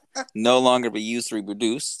can no longer be used to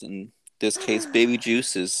reproduce? In this case, baby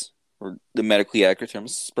juice is, or the medically accurate term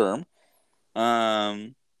is sperm.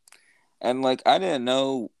 Um, and like I didn't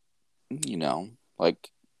know, you know, like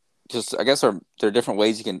just I guess there are different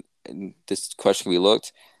ways you can this question can be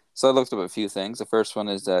looked. So I looked up a few things. The first one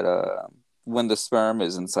is that when the sperm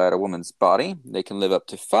is inside a woman's body, they can live up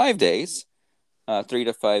to 5 days, 3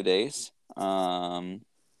 to 5 days,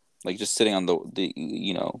 like just sitting on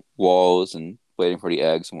the walls and waiting for the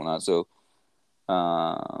eggs and whatnot. So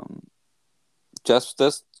um, just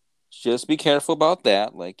just be careful about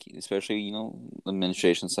that. Like especially the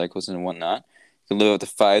menstruation cycles and whatnot. You can live up to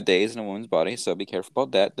 5 days in a woman's body, so be careful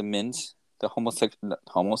about that. The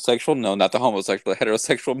homosexual, no, not the homosexual, the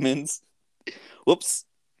heterosexual men's. Whoops.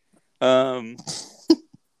 Um,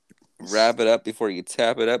 Wrap it up before you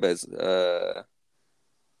tap it up, as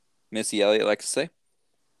Missy Elliott likes to say.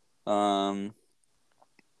 Um,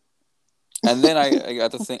 and then I got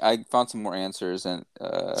to think. I found some more answers, and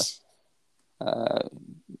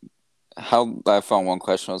how I found one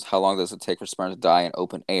question was, how long does it take for sperm to die in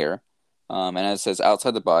open air? And it says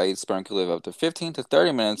outside the body, sperm can live up to 15 to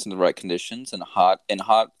 30 minutes in the right conditions. In hot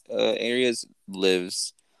areas,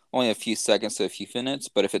 lives only a few seconds to a few minutes.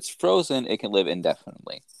 But if it's frozen, it can live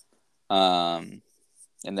indefinitely. And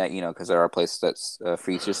that because there are places that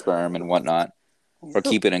freeze your sperm and whatnot, or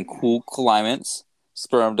keep it in cool climates.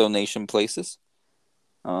 Sperm donation places.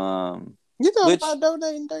 You thought Which about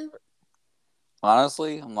donating, David?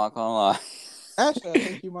 honestly, I'm not gonna lie. Actually, I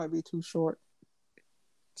think you might be too short.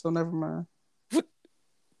 So never mind.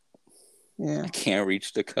 Yeah. I can't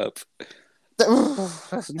reach the cup.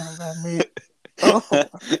 That's not what I meant. Oh.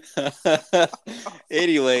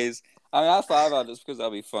 Anyways, I mean, I thought about this because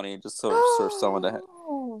that'd be funny, just for someone to,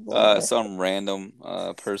 Boy. some random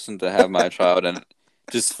person to have my child, and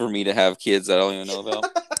just for me to have kids that I don't even know about.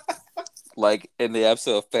 Like in the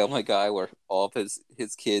episode of Family Guy, where all of his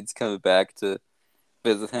kids coming back to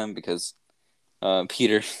visit him because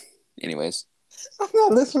Peter. Anyways, I'm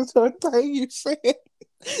not listening to a thing you said.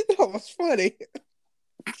 That was funny.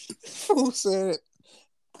 Who said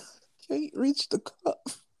can't reach the cup?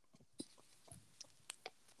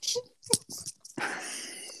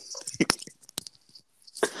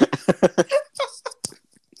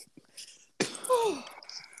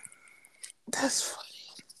 That's funny.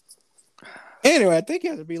 Anyway, I think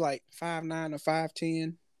you have to be like 5'9" or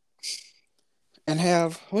 5'10" and you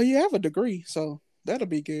have a degree, so that'll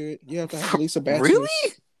be good. You have to have at least a bachelor's. really?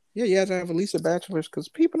 Yeah, you have to have at least a bachelor's because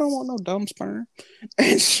people don't want no dumb sperm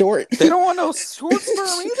and short. They don't want no short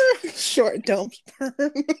sperm either. Short dumb sperm.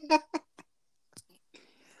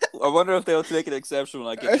 I wonder if they'll take an exception when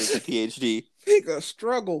I get to PhD. He gonna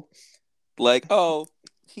struggle. Like, oh,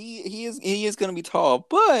 he is gonna be tall,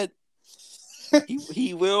 but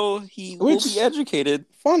he will be educated.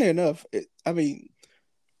 Funny enough, it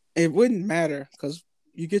wouldn't matter because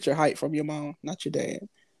you get your height from your mom, not your dad.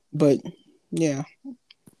 But yeah,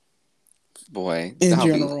 Boy, in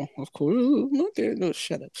general, of course. No,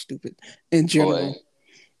 shut up, stupid. In general, boy,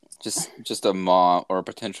 just a mom or a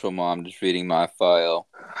potential mom just reading my file.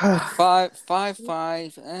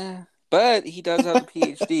 5'5". But he does have a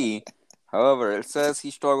PhD. However, it says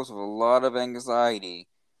he struggles with a lot of anxiety.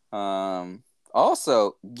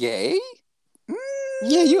 Also gay.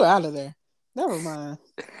 Yeah, you out of there. Never mind.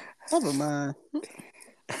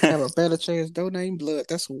 Have a better chance donating blood.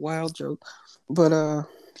 That's a wild joke. But I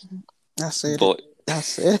said Boy. it. I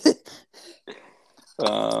said it.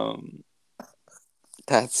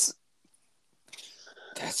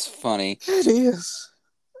 That's funny. It is.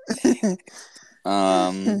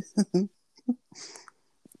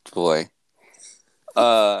 Boy.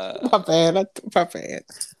 My bad. My bad.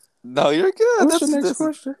 No, you're good. What's your next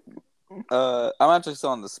question? I'm actually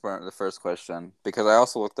still on the first question because I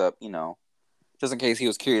also looked up, just in case he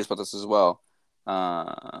was curious about this as well.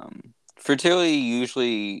 Fertility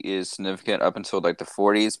usually is significant up until like the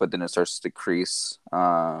 40s, but then it starts to decrease,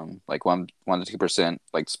 like 1 to 2%.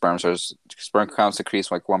 Like sperm counts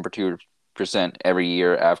decrease like 1 to 2% every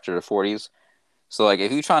year after the 40s. So like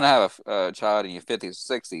if you're trying to have a child in your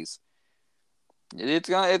 50s or 60s,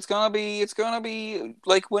 it's gonna be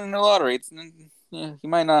like winning the lottery. You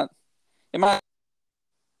might not in my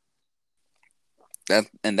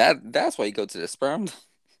that's why you go to the sperm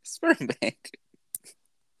bank.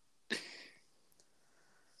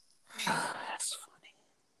 That's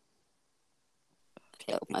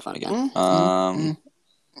Okay, I'll open my phone again.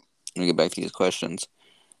 Let me get back to these questions.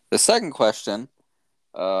 The second question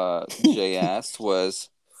Jay asked was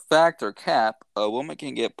fact or cap, a woman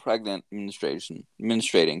can get pregnant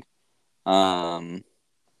menstruating. Um,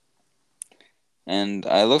 and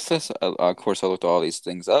I looked this, of course, I looked all these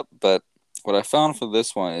things up, but what I found for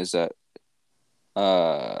this one is that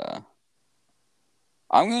uh,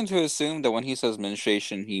 I'm going to assume that when he says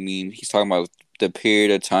menstruation, he's talking about the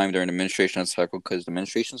period of time during the menstruation cycle, because the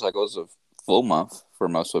menstruation cycle is a full month for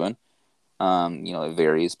most women. It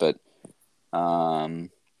varies, but um,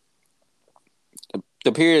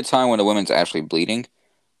 the period of time when the woman's actually bleeding.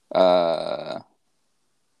 But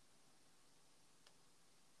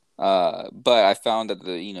I found that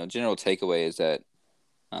the general takeaway is that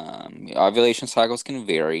ovulation cycles can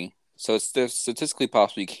vary, so it's statistically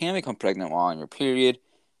possible you can become pregnant while on your period.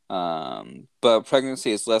 But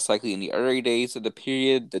pregnancy is less likely in the early days of the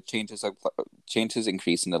period. The chances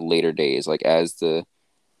increase in the later days, like as the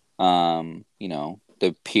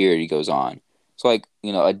period goes on. So like,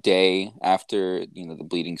 a day after, the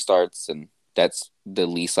bleeding starts, and that's the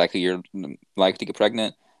least likely you're likely to get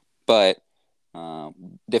pregnant. But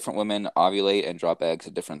different women ovulate and drop eggs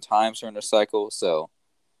at different times during their cycle. So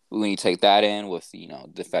when you take that in with,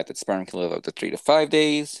 the fact that sperm can live up to 3 to 5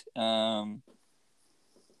 days,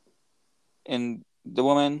 in the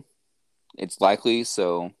woman, it's likely.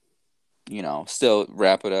 So, still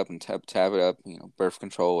wrap it up and tab it up, birth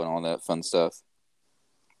control and all that fun stuff.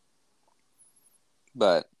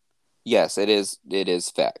 But yes, it is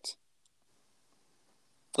fact.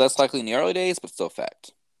 Less likely in the early days, but still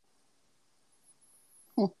fact.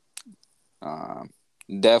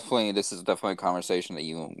 Definitely, this is definitely a conversation that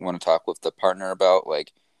you want to talk with the partner about.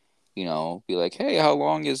 Like, be like, hey, how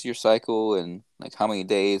long is your cycle, and like how many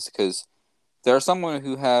days? Because there are some women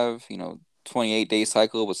who have 28-day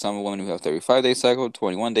cycle, but some women who have 35-day cycle,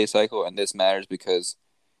 21-day cycle, and this matters because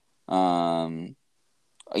um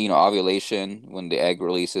ovulation, when the egg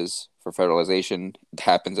releases for fertilization, it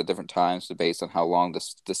happens at different times, so based on how long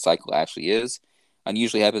the cycle actually is, and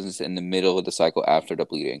usually happens in the middle of the cycle after the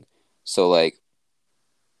bleeding. So like,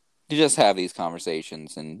 you just have these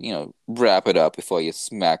conversations and wrap it up before you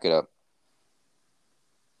smack it up.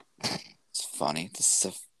 It's funny.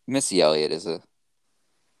 Missy Elliott is a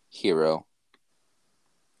hero.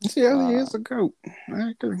 See, Elliot is a goat.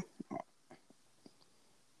 I agree.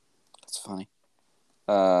 It's funny.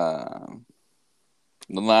 The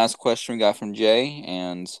last question we got from Jay,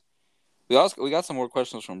 and we got some more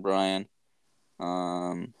questions from Brian.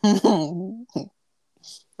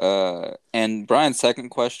 And Brian's second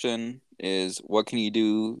question is, what can you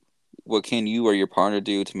do? What can you or your partner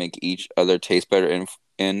do to make each other taste better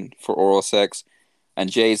in for oral sex? And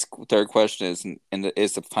Jay's third question is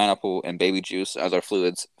the pineapple and baby juice as our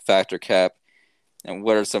fluids factor cap? And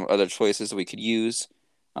what are some other choices we could use?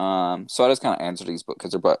 So I just kind of answered these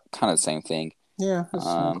because they're kind of the same thing. Yeah, that's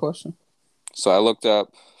the same question. So I looked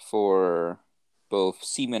up for both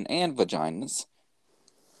semen and vaginas.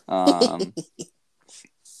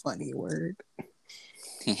 Funny word.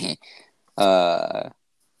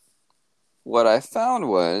 What I found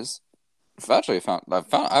was,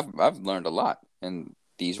 I've learned a lot in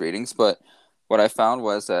these readings, but what I found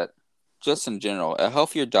was that just in general, a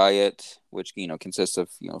healthier diet, which consists of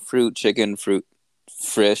fruit, chicken,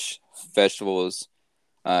 fish, vegetables,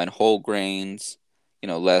 and whole grains,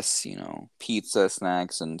 less pizza,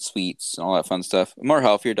 snacks, and sweets and all that fun stuff. A more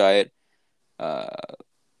healthier diet uh,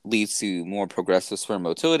 leads to more progressive sperm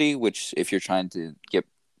motility, which if you're trying to get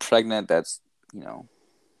pregnant, that's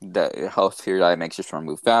that healthier diet makes your sperm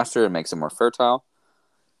move faster and makes it more fertile.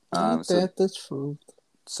 Ain't that the truth?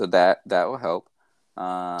 So that will help.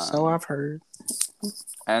 So I've heard.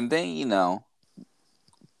 And then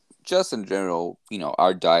just in general,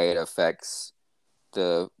 our diet affects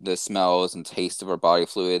the smells and taste of our body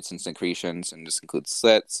fluids and secretions, and this includes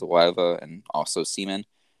sweat, saliva, and also semen.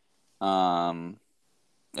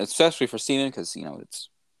 Especially for semen, because it's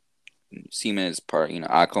semen is part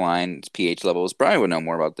alkaline, it's pH levels. Brian would know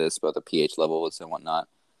more about this, about the pH levels and whatnot.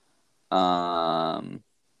 And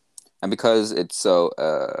because it's so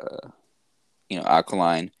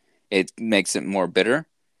alkaline, it makes it more bitter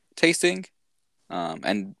tasting.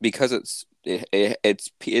 And because its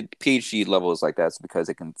pH level is like that, it's because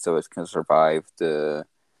it can survive the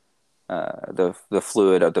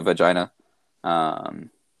fluid of the vagina, and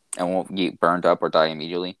won't get burned up or die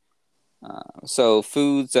immediately. So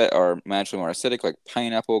foods that are naturally more acidic, like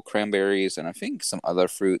pineapple, cranberries, and I think some other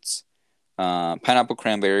fruits. Pineapple,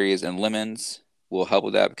 cranberries, and lemons will help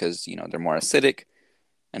with that because they're more acidic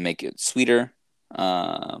and make it sweeter.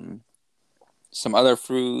 Um, some other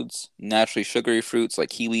fruits, naturally sugary fruits like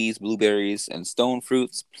kiwis, blueberries, and stone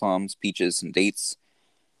fruits, plums, peaches, and dates.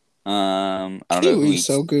 I don't know who Kiwi's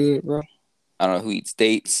so eats. good, bro. I don't know who eats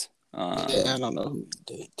dates. Yeah, I don't know who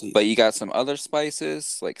did. But you got some other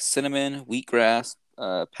spices like cinnamon, wheatgrass,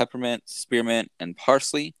 peppermint, spearmint, and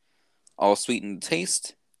parsley, all sweeten the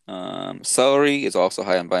taste. Celery is also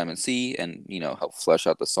high in vitamin C and help flesh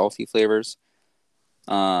out the salty flavors.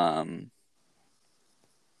 Um,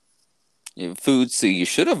 Foods so you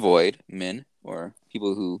should avoid, men or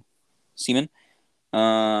people who semen.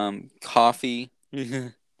 Coffee,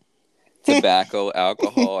 tobacco,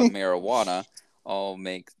 alcohol, and marijuana all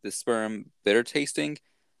make the sperm bitter tasting.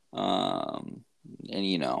 Um,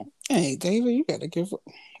 and Hey, David, you gotta give up.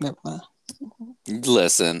 Never mind.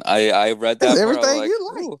 listen, I read That's that part. I was everything like, you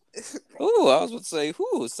like. ooh, ooh. I was about to say,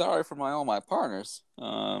 ooh, sorry for all my partners.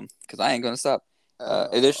 Because I ain't gonna stop.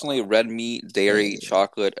 Additionally, red meat, dairy, Hey,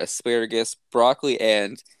 chocolate, asparagus, broccoli,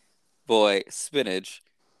 and boy, spinach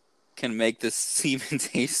can make the semen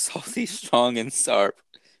taste salty, strong, and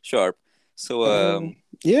sharp. So, um,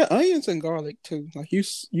 yeah, onions and garlic too. Like you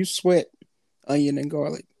sweat onion and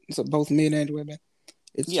garlic. So both men and women.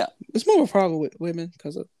 It's yeah, it's more of a problem with women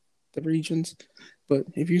because of the regions, but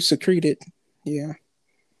if you secrete it, yeah.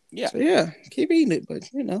 yeah, So yeah, keep eating it, but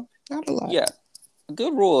not a lot. yeah. A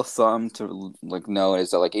good rule of thumb to know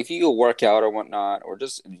is that if you go work out or whatnot, or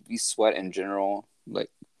just you sweat in general,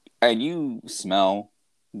 and you smell,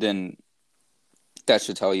 then that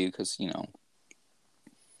should tell you because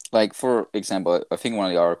for example, I think one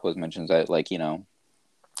of the articles mentions that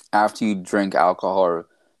after you drink alcohol or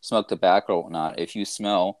smoke tobacco or whatnot, if you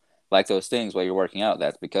smell like those things while you're working out,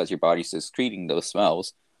 that's because your body's excreting those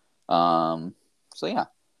smells. Um, so yeah,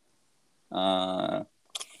 uh,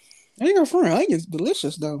 I ain't got friend. Onion's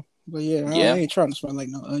delicious though, but yeah, I yeah. ain't trying to smell like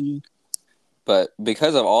no onion. But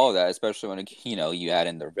because of all of that, especially when you add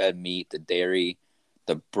in the red meat, the dairy,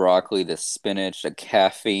 the broccoli, the spinach, the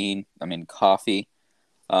caffeine, I mean coffee,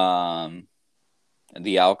 um,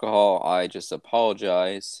 the alcohol, I just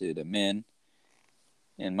apologize to the men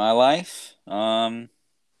in my life.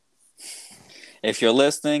 If you're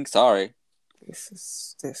listening, sorry, This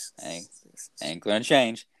is this. ain't This. ain't gonna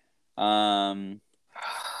change. Um,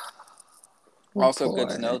 Oh Also good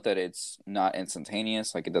to boy. note that it's not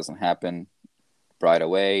instantaneous, like it doesn't happen right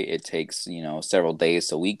away. It takes, several days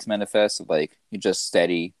to weeks to manifest. Like you're just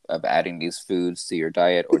steady of adding these foods to your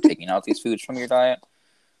diet or taking out these foods from your diet.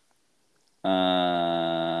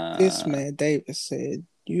 This Uh, man David said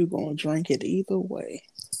you gonna drink it either way.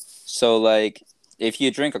 so if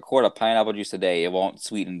you drink a quart of pineapple juice a day, it won't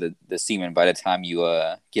sweeten the semen by the time you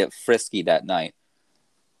get frisky that night.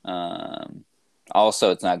 Um,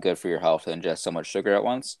 Also, it's not good for your health to ingest so much sugar at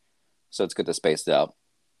once. So it's good to space it out.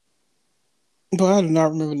 But I do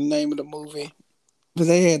not remember the name of the movie. But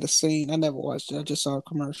they had a scene. I never watched it. I just saw a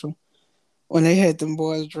commercial when they had them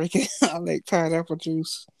boys drinking all that pineapple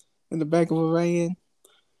juice in the back of a van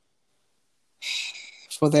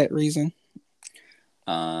for that reason.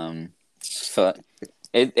 Um, so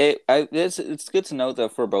it's good to note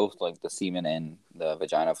that for both the semen and the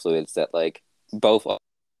vagina fluids that both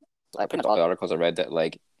pretty much all the articles I read that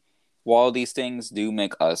while these things do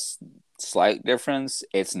make a slight difference,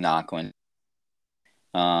 it's not going.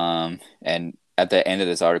 And at the end of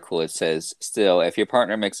this article, it says, still, if your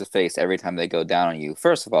partner makes a face every time they go down on you,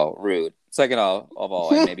 first of all, rude. Second of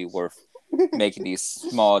all, it may be worth making these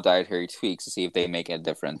small dietary tweaks to see if they make a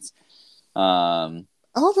difference. Um,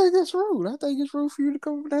 I don't think that's rude. I think it's rude for you to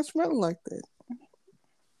come up with that smelling like that.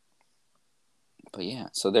 but yeah,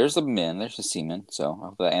 so there's the men, there's the semen. So I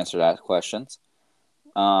hope that answered that questions.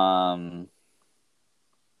 Um,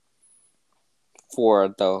 for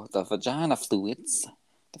the vagina fluids,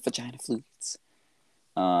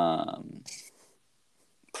 um,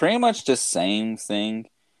 pretty much the same thing.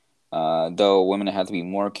 Though women have to be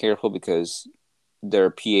more careful because their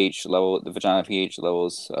pH level, the vagina pH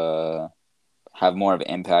levels, have more of an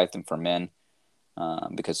impact than for men.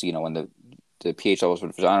 Because when the pH levels for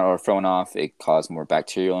the vagina are thrown off, it causes more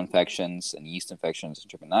bacterial infections and yeast infections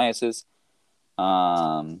and trichoniasis,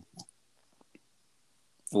 um,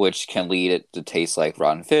 which can lead it to taste like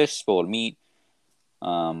rotten fish, spoiled meat,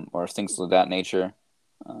 or things of that nature.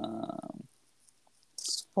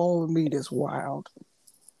 Spoiled meat is wild.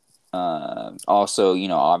 Also,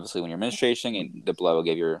 obviously when you're menstruating, the blood will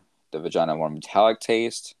give the vagina a more metallic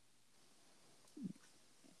taste.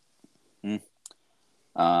 Mm.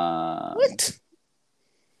 Um, What?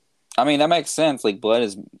 I mean that makes sense. Like blood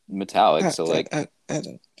is metallic, I, so I, like, I,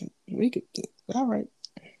 we could. All right.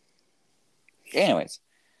 anyways,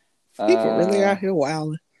 People really uh, out here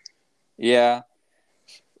wilding. yeah.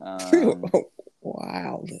 Um,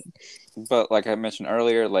 Wilding. but like I mentioned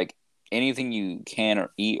earlier, like anything you can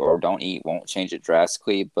or eat or don't eat won't change it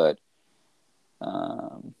drastically, but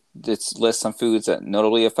this lists some foods that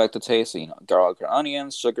notably affect the taste. So, garlic or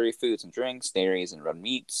onions, sugary foods and drinks, dairies and red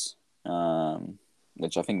meats,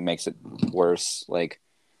 which I think makes it worse. Like,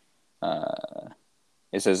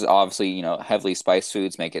 it says obviously, heavily spiced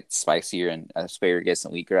foods make it spicier, and asparagus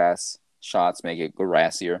and wheatgrass shots make it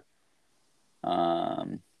grassier.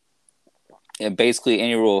 Um, and basically,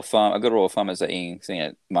 any rule of thumb, a good rule of thumb is that anything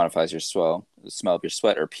that modifies the smell of your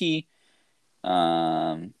sweat or pee,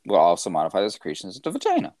 will also modify the secretions of the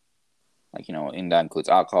vagina. Like, and that includes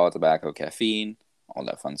alcohol, tobacco, caffeine, all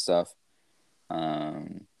that fun stuff.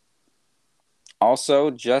 Um,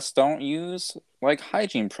 Also, just don't use like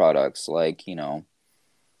hygiene products, like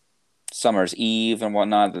Summer's Eve and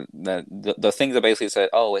whatnot. The things that basically said,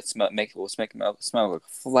 oh, will make milk smell like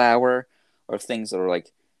flour, or things that are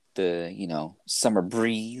like the summer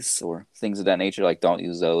breeze or things of that nature. Like, don't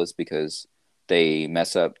use those because they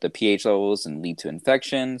mess up the pH levels and lead to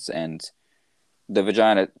infections, and the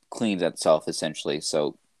vagina cleans itself essentially.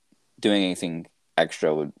 So doing anything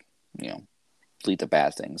extra would, you know, lead to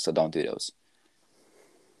bad things. So don't do those.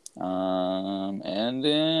 And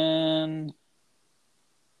then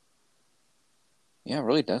yeah, it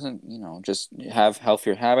really doesn't, just have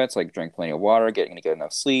healthier habits like drink plenty of water, getting to get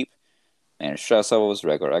enough sleep, manage stress levels,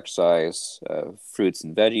 regular exercise, fruits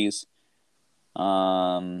and veggies.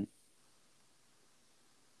 Um,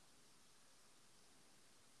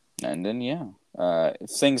 and then yeah,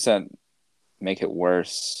 things that make it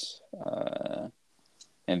worse.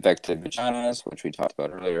 Infected vaginas, which we talked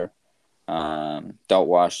about earlier. Don't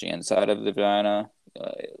wash the inside of the vagina.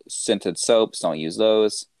 Scented soaps, don't use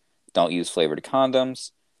those. Don't use flavored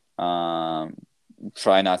condoms. Um,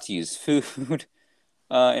 Try not to use food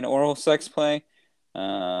in oral sex play.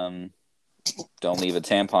 Um, don't leave a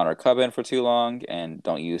tampon or cup in for too long, and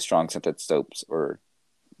don't use strong scented soaps or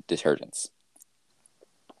detergents.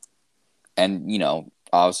 And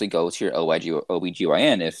obviously go to your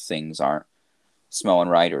OBGYN if things aren't smelling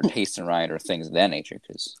right or tasting right or things of that nature.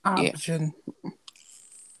 Because yeah, Option.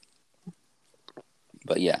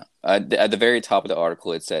 but yeah, at the very top of the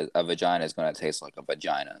article it says a vagina is going to taste like a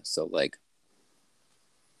vagina. So like,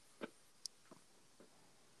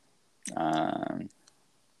 um,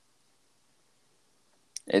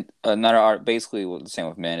 another art basically the same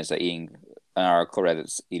with men is that eating an article read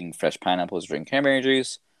it's eating fresh pineapples, drinking cranberry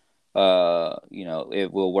juice.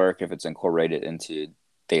 It will work if it's incorporated into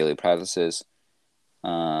daily practices.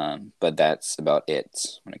 But that's about it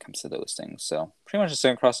when it comes to those things. So pretty much the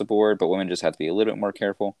same across the board, but women just have to be a little bit more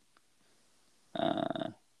careful.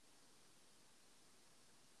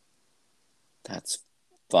 That's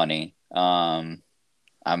funny. I'm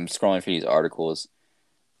scrolling through these articles,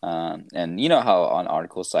 and you know how on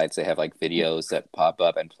article sites they have like videos that pop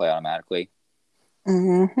up and play automatically.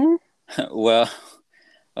 Mm-hmm. Well,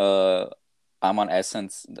 uh, I'm on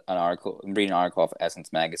Essence, I'm reading an article off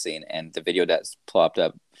Essence magazine, and the video that's plopped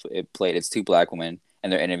up, it played. It's two black women,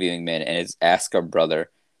 and they're interviewing men, and it's Ask Our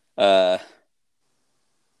Brother. Uh,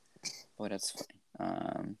 Boy, that's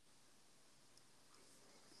funny.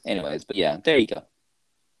 Anyways, but yeah, there you go.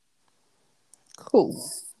 Cool.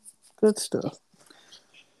 Good stuff.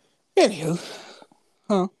 Anywho,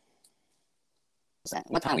 huh?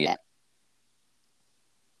 What time we at?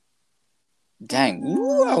 Dang,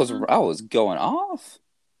 ooh, I was going off.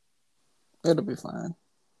 It'll be fine.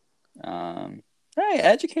 Right,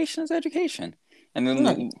 education is education. And then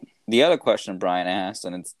Right. the other question Brian asked,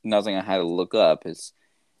 and it's nothing I had to look up, is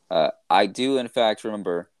I do in fact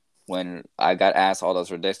remember when I got asked all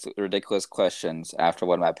those ridiculous questions after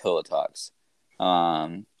one of my pillow talks,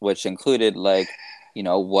 which included like,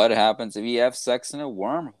 what happens if you have sex in a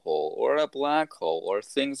wormhole or a black hole or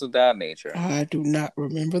things of that nature. I do not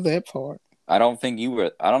remember that part. I don't think you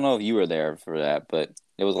were. I don't know if you were there for that, but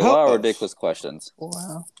it was a Oh, lot of oh, ridiculous questions.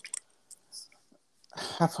 wow.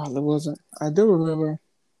 I probably wasn't. I do remember.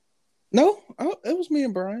 No, it was me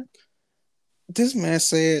and Brian. This man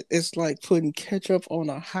said it's like putting ketchup on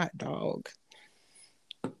a hot dog.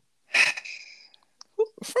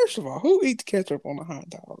 First of all, who eats ketchup on a hot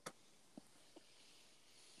dog?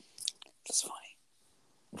 That's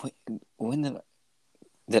funny. When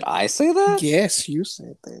did I say that? Yes, you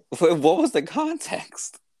said that. What was the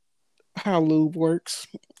context? How lube works.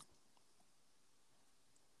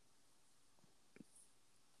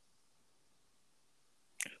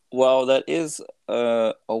 Well, that is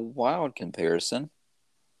a wild comparison.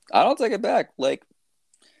 I don't take it back. Like,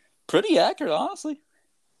 pretty accurate, honestly.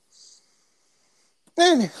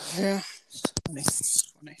 Anyway, yeah, it's funny.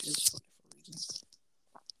 It's funny. It's funny for a reason.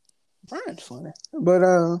 Brian's funny, but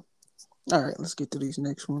all right. Let's get to these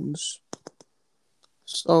next ones.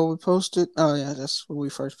 So we posted. Oh yeah, that's when we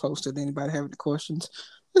first posted. Anybody have any questions?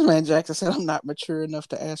 This man Jackson said I'm not mature enough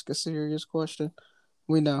to ask a serious question.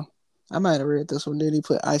 We know. I might have read this one. Then he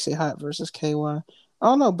put icy hot versus KY. I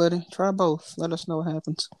don't know, buddy. Try both. Let us know what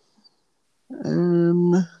happens.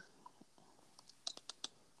 Um,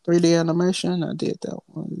 3D animation. I did that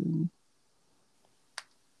one.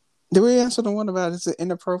 Did we answer the one about is it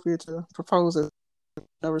inappropriate to propose at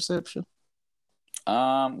no reception?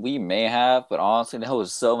 We may have, but honestly, that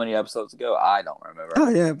was so many episodes ago. I don't remember. Oh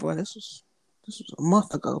yeah, boy. This was a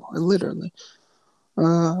month ago, literally.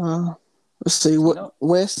 Uh, let's see You what know,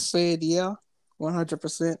 Wes said. Yeah,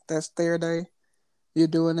 100%. That's their day. You're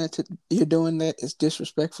doing that is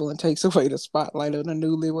disrespectful and takes away the spotlight of the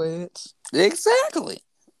newlyweds. exactly.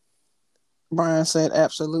 Brian said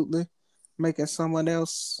absolutely, making someone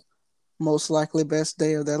else most likely best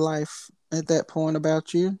day of their life at that point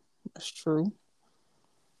about you. That's true.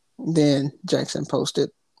 Then Jackson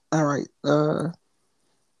posted, all right,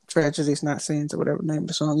 tragedies not sins or whatever the name of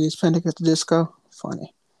the song is. Panic at the Disco.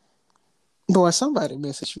 Funny. Boy, somebody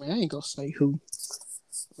messaged me. I ain't gonna say who.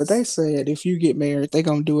 But they said if you get married, they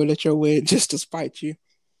gonna do it at your wedding just to spite you.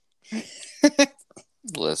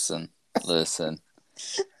 Listen, listen.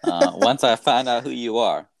 Once I find out who you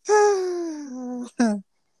are,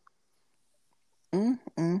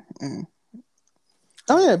 Mm.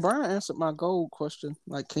 Oh yeah, Brian answered my gold question.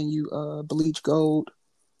 Like, can you bleach gold?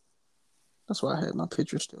 That's why I had my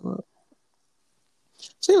picture still up.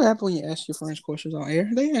 See what happens when you ask your friends questions on air?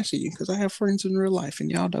 They answer you because I have friends in real life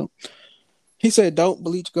and y'all don't. He said, "Don't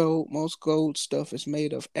bleach gold. Most gold stuff is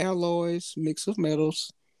made of alloys, mix of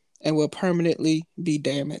metals, and will permanently be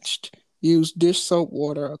damaged. Use dish soap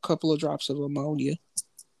water, a couple of drops of ammonia."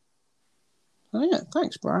 Oh yeah,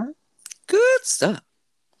 thanks, Brian. good stuff.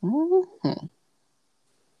 Mm-hmm.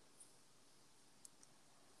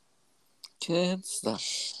 Good stuff.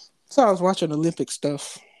 So I was watching Olympic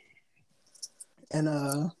stuff,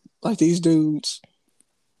 and like these dudes,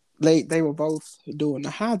 they were both doing the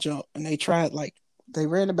high jump, and they tried like they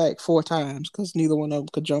ran it back 4 times because neither one of them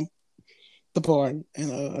could jump the bar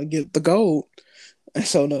and get the gold. And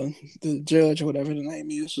so the judge or whatever the name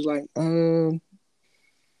is was like,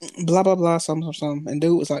 blah blah blah, something. And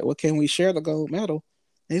dude was like, "Well, can we share the gold medal?"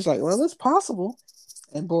 And he's like, "Well, it's possible."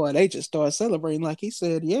 And boy, they just started celebrating like he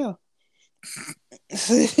said, "Yeah."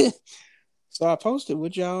 So I posted,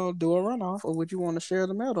 "Would y'all do a runoff or would you want to share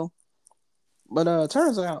the medal?" But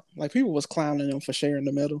turns out like people was clowning him for sharing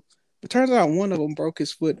the medal. But turns out one of them broke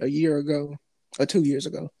his foot a year ago or 2 years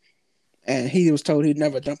ago. And he was told he'd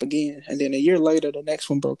never jump again. And then a year later, the next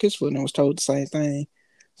one broke his foot and was told the same thing.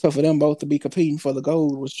 So for them both to be competing for the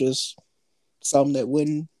gold was just something that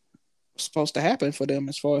wasn't supposed to happen for them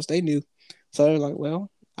as far as they knew. So they're like, well,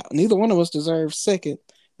 neither one of us deserves second,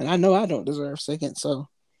 and I know I don't deserve second, so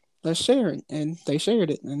let's share it. And they shared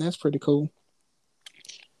it, and that's pretty cool.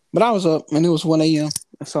 But I was up, and it was 1 a.m.,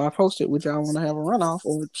 so I posted, would y'all want to have a runoff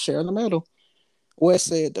or share the medal? Wes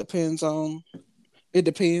said, it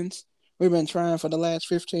depends. We've been trying for the last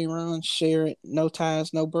 15 runs, share it, no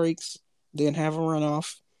ties, no breaks, then have a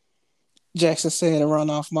runoff. Jackson said a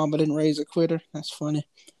runoff, Mama didn't raise a quitter. That's funny.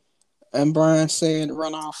 And Brian said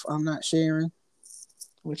runoff, I'm not sharing.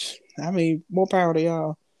 Which, I mean, more power to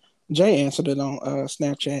y'all. Jay answered it on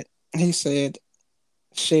Snapchat. He said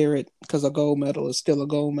share it because a gold medal is still a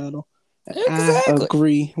gold medal. And I Exactly.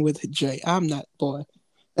 agree with Jay. I'm not, boy.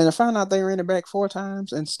 And to find out they ran it back 4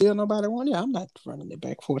 times and still nobody won, yeah, I'm not running it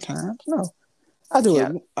back 4 times. No. I do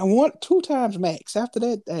Yeah. it. I want 2 times max. After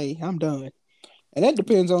that, hey, I'm done. And that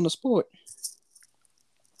depends on the sport.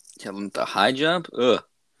 Tell them the high jump. Ugh.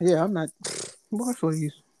 Yeah, I'm not. Boy,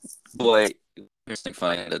 please. Boy, here's something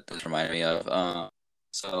funny that this reminded me of.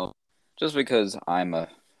 So just because I'm a,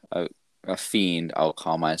 a fiend, I'll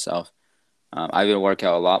call myself. I've been working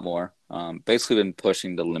out a lot more. Basically, been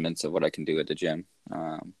pushing the limits of what I can do at the gym.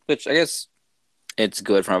 Which I guess it's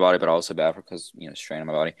good for my body, but also bad for because strain on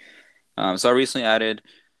my body. So I recently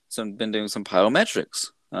been doing some plyometrics,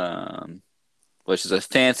 which is a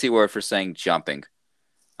fancy word for saying jumping.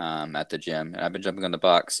 At the gym, and I've been jumping on the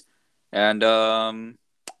box, and I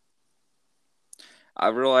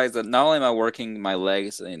realized that not only am I working my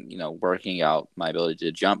legs and working out my ability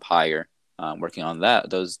to jump higher, working on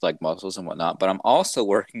those like muscles and whatnot, but I'm also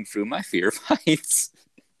working through my fear of heights.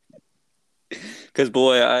 Because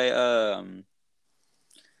boy,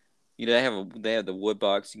 they have the wood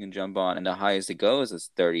box you can jump on, and the highest it goes is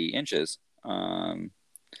 30 inches. And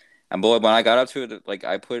boy, when I got up to it, like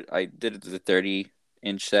I did it to the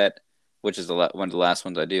 30-inch set, which is one of the last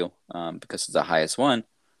ones I do, because it's the highest one.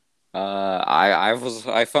 I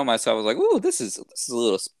felt myself, I was like, ooh, this is a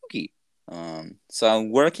little spooky. So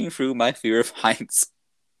I'm working through my fear of heights.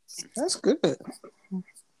 That's good.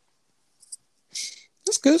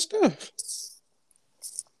 That's good stuff.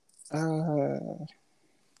 I don't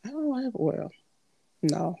have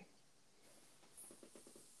no.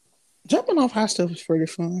 Jumping off high stuff is pretty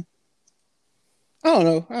fun. I don't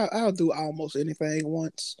know. I'll do almost anything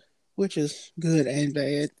once, which is good and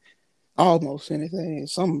bad. Almost anything.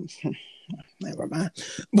 Some never mind.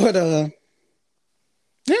 But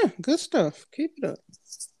yeah, good stuff. Keep it up.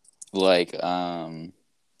 Like, You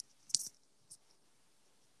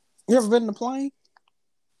ever been in a plane?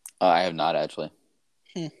 I have not actually.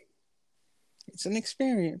 Hmm. It's an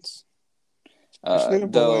experience, especially a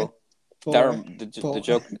Though boy, the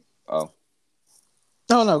joke. Oh,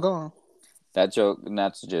 No, no, go on. that joke,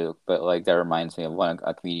 not a joke, but like that reminds me of one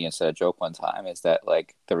a comedian said a joke one time is that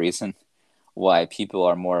like the reason why people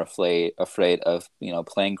are more afraid of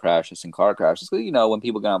plane crashes and car crashes. Because when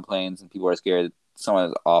people get on planes and people are scared, someone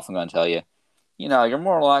is often going to tell you, you're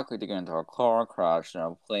more likely to get into a car crash than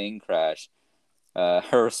a plane crash.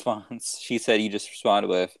 Her response, she said, he just responded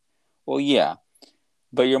with, "Well, yeah,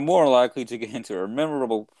 but you're more likely to get into a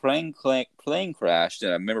memorable plane crash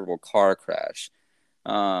than a memorable car crash."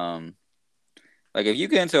 Um, like if you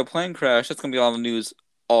get into a plane crash, that's gonna be all the news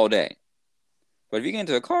all day. But if you get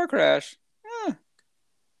into a car crash, eh,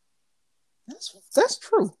 That's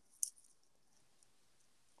true.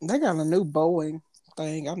 They got a new Boeing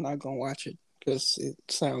thing. I'm not gonna watch it because it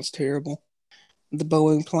sounds terrible. The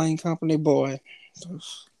Boeing plane company, boy.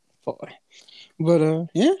 But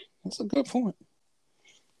yeah, that's a good point.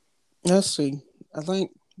 Let's see. I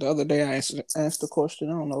think the other day I asked the question.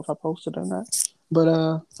 I don't know if I posted or not, but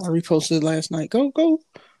I reposted it last night. Go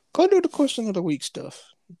do the question of the week stuff.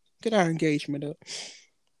 Get our engagement up.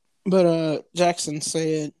 But Jackson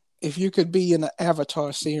said, if you could be in the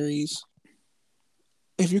Avatar series,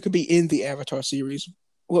 if you could be in the Avatar series,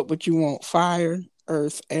 what would you want? Fire,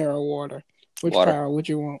 earth, air, or water? Which water. power would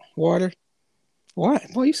you want? Water? Why?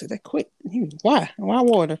 Boy, you said that quick. Why? Why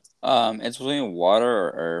water? It's between water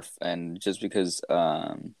or earth, and just because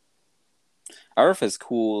earth is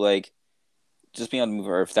cool, like just being able to move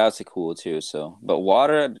earth, that's cool too. So, but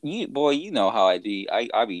water, boy, you know how I be.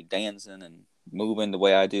 I be dancing and moving the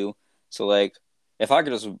way I do. So, like, if I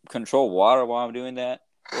could just control water while I'm doing that,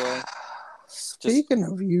 boy, just Speaking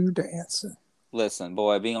of you dancing, listen,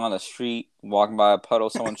 boy, being on the street, walking by a puddle,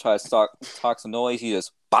 someone tries to talk some noise, you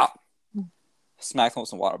just bop, smack them with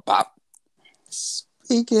some water, bop.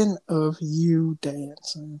 speaking of you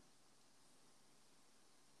dancing,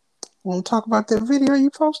 want to talk about that video you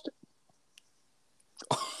posted?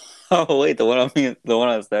 Oh wait, the one on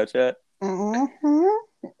Snapchat.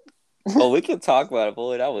 Mm-hmm. Oh, we can talk about it,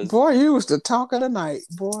 boy. That was Boy, you was the talk of the night,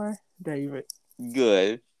 boy, David.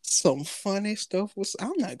 good. Some funny stuff was.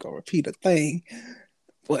 I'm not gonna repeat a thing,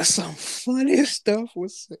 but some funny stuff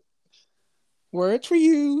was. Words were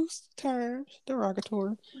used, terms,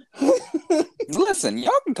 derogatory. Listen,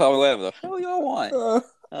 y'all can call me whatever the hell y'all want.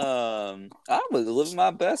 I was living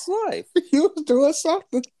my best life. You was doing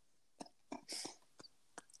something.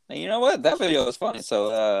 And you know what? That video was funny.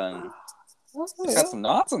 So, I got some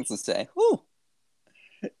nonsense to say. Whew.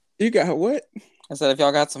 You got what? I said, if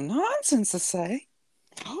y'all got some nonsense to say,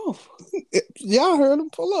 Oh, y'all heard him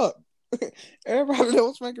pull up. Everybody that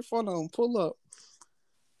was making fun of him, pull up.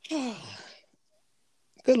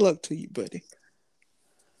 Good luck to you, buddy.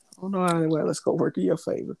 I don't know how well let's go work in your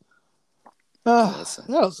favor. listen,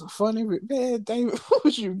 That was a funny man, David. What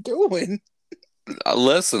was you doing?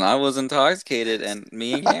 listen. I was intoxicated, and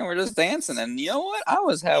me and Cam were just dancing. And you know what? I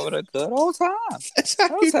was having a good old time. That's how I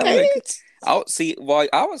you was having a good. dance. See, while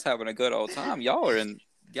I was having a good old time, y'all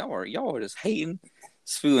were just hating,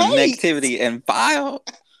 spewing Hey, negativity and bile.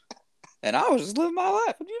 And I was just living my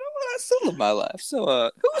life. And you know what? I still live my life.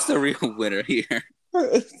 So, who's the real winner here?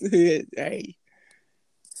 hey,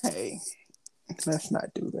 let's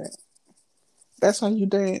not do that. That's how you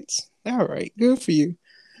dance. All right, good for you.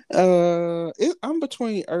 I'm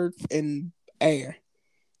between earth and air.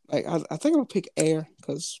 Like I think I'm gonna pick air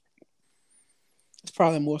because it's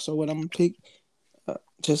probably more so what I'm gonna pick.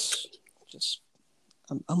 Just,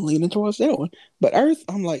 I'm leaning towards that one. But earth,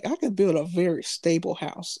 I'm like I could build a very stable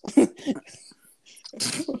house.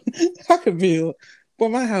 I could build, but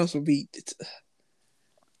my house would be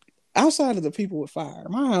outside of the people with fire.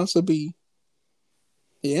 My house would be,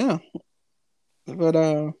 yeah. But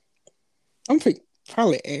I'm pick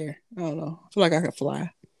probably air. I don't know. I feel like I could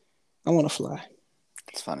fly. I want to fly.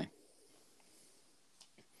 It's funny.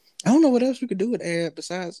 I don't know what else you could do with air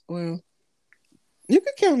besides. Well, you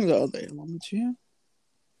could count the other elements. Yeah,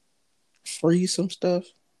 freeze some stuff.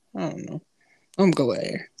 I don't know. I'm gonna go with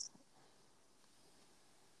air.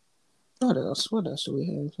 What else? What else do we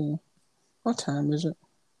have here? What time is it?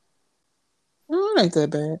 Oh, it ain't that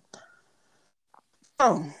bad.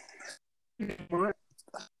 Oh, what?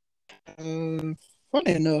 Funny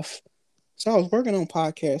enough, so I was working on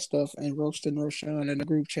podcast stuff and roasting Roshan in the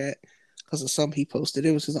group chat because of something he posted.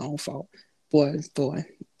 It was his own fault. Boy,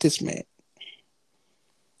 this man.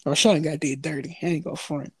 Roshan got did dirty. I ain't gonna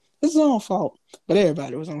front. It's his own fault. But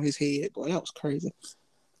everybody was on his head. Boy, that was crazy.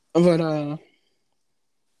 But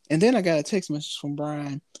and then I got a text message from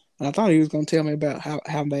Brian, and I thought he was gonna tell me about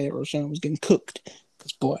how bad Roshan was getting cooked.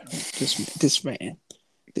 Cause boy, this man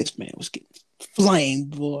was getting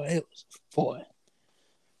flamed, boy. It was boy.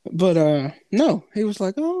 But no, he was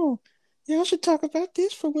like, "Oh, yeah, I should talk about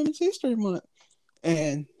this for Women's History Month."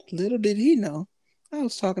 And little did he know, I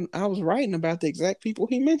was writing about the exact people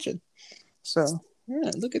he mentioned. So yeah,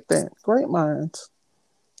 look at that, great minds.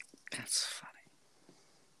 That's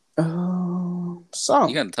funny. You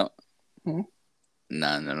So gotta tell. hmm,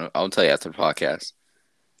 No, no, no. I'll tell you after the podcast.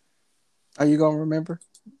 are you gonna remember?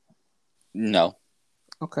 No.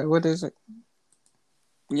 Okay, what is it?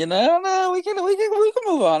 No, we can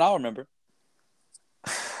move on. I'll remember.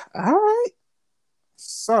 All right.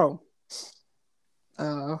 So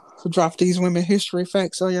drop these women history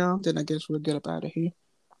facts on y'all. Then I guess we'll get up out of here.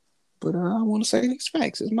 But I want to say these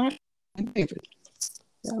facts. It's my David.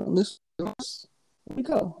 Y'all listen. Here we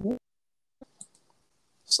go.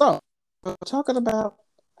 So, talking about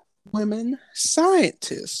women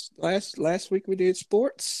scientists. Last week we did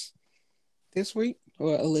sports. This week,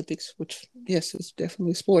 or Olympics, which yes, it's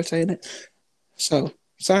definitely sports, ain't it? So,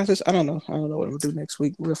 scientists. I don't know. I don't know what we'll do next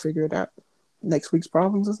week. We'll figure it out. Next week's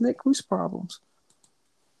problems is next week's problems.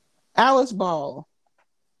 Alice Ball,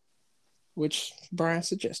 which Brian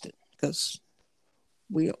suggested, because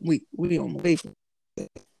we on the wave.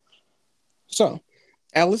 So,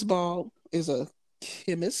 Alice Ball is a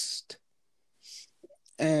chemist,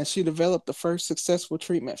 and she developed the first successful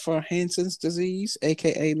treatment for Hansen's disease,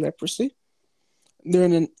 aka leprosy.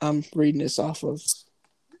 I'm reading this off of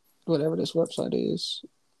whatever this website is.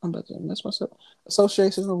 I'm about to mess myself.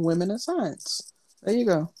 Association of Women in Science. There you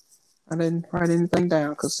go. I didn't write anything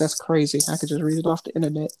down because that's crazy. I could just read it off the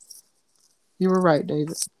internet. You were right,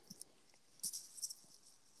 David.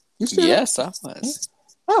 You still there? Yes, I Yeah. was.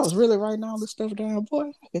 I was really writing all this stuff down,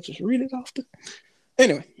 boy. I could just read it off the.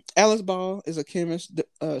 Anyway, Alice Ball is a chemist.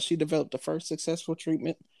 She developed the first successful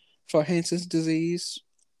treatment for Hansen's disease,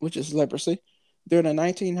 which is leprosy. During the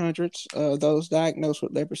 1900s, those diagnosed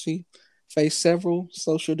with leprosy faced several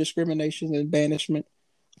social discriminations and banishment.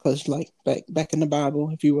 Because, like back in the Bible,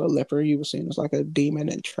 if you were a leper, you were seen as like a demon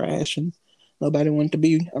and trash, and nobody wanted to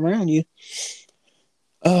be around you.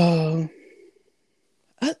 Uh,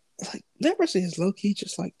 I, like leprosy is low key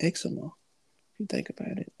just like eczema. If you think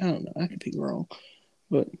about it, I don't know. I could be wrong,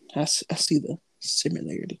 but I see the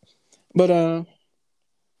similarity. But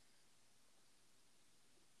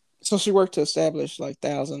so she worked to establish like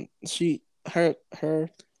thousand. Her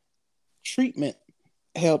treatment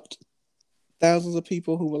helped thousands of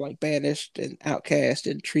people who were like banished and outcast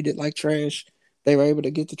and treated like trash. They were able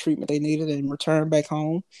to get the treatment they needed and return back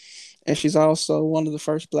home. And she's also one of the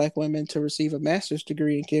first Black women to receive a master's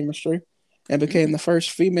degree in chemistry, and became Mm, the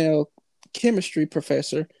first female chemistry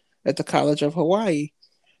professor at the College of Hawaii.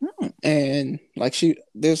 mm. And like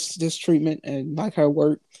this treatment and like her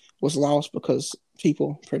work was lost because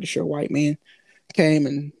people, pretty sure white men, came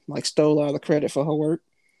and like stole all the credit for her work.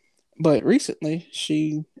 But recently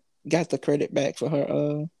she got the credit back for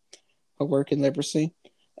her work in leprosy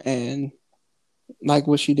and like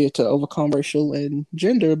what she did to overcome racial and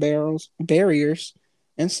gender barriers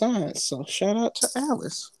in science. So shout out to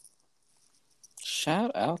Alice.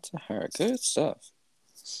 Shout out to her. Good stuff.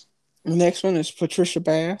 The next one is Patricia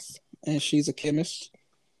Bath, and she's a chemist.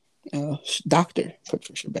 Doctor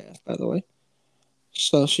Patricia Bath, by the way.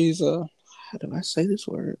 So she's a how do I say this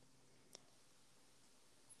word?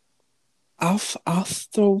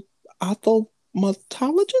 Ortho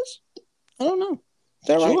ophthalmologist? I don't know. Is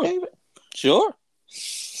that right, Sure. David? Sure.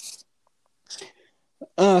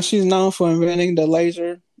 She's known for inventing the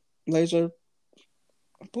laser.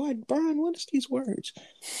 Boy, Brian, what is these words?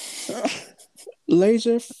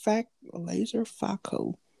 Laser Faco,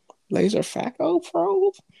 laser Faco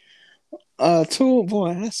probe. Tool.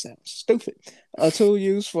 Boy, that sounds stupid. A tool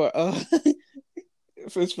used for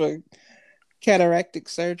for Cataractic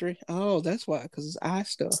surgery. Oh, that's why, because it's eye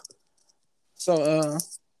stuff. So,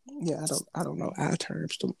 yeah, I don't know eye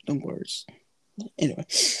terms, them words. Anyway,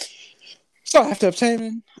 so after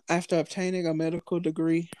obtaining a medical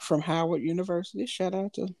degree from Howard University, shout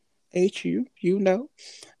out to HU,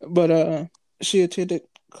 but she attended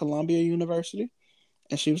Columbia University,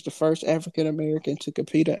 and she was the first African American to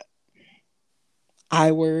complete a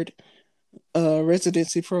I-word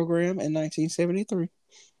residency program in 1973.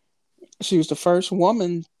 She was the first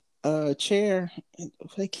woman chair.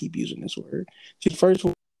 They keep using this word. She's the first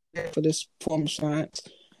woman for this form of science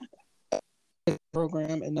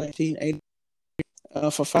program in 1980.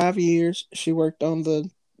 For 5 years, she worked on the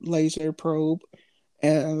laser probe,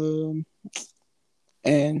 um,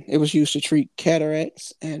 and it was used to treat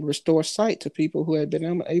cataracts and restore sight to people who had been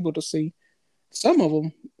unable to see. Some of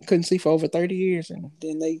them couldn't see for over 30 years, and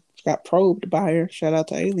then they got probed by her. Shout out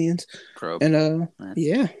to aliens. Probe. And Right.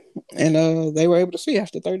 yeah, and they were able to see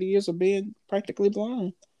after 30 years of being practically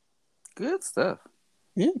blind. Good stuff.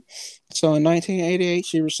 Yeah. So in 1988,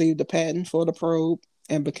 she received a patent for the probe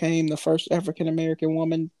and became the first African American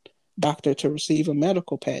woman doctor to receive a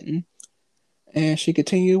medical patent. And she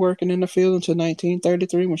continued working in the field until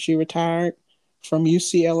 1933 when she retired from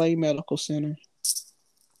UCLA Medical Center.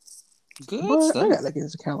 Good But I stuff. gotta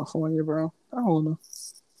get to California, bro. I wanna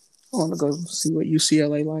go see what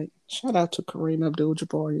UCLA like. Shout out to Kareem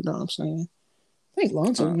Abdul-Jabbar. You know what I'm saying? I think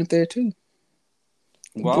Lonzo Uh, went there too.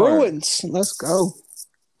 while we're Bruins, let's go.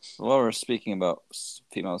 while we're speaking about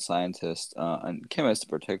female scientists and chemists in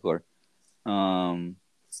particular, um,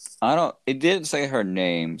 I don't. It didn't say her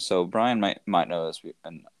name, so Brian might know this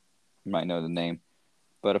and might know the name.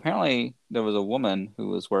 But apparently, there was a woman who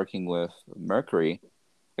was working with mercury,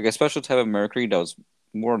 like a special type of mercury that was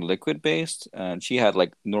more liquid based, and she had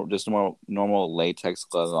like just normal latex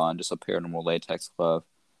gloves on, just a pair of normal latex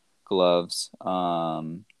gloves.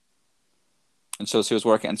 And so she was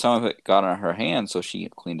working, and some of it got on her hands, so she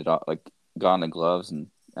cleaned it off, like got on the gloves and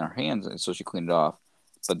her hands, and so she cleaned it off.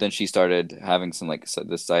 But then she started having some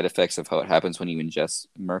the side effects of how it happens when you ingest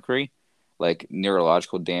mercury, like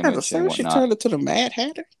neurological As a damage and search, she whatnot. turned into the Mad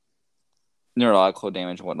Hatter. Neurological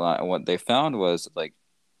damage and whatnot. And what they found was like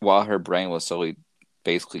while her brain was slowly,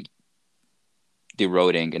 basically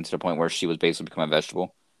eroding into the point where she was basically becoming a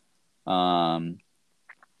vegetable. Um,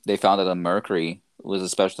 they found that the mercury was a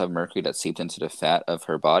special type of mercury that seeped into the fat of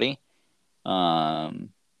her body. Um,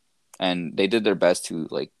 and they did their best to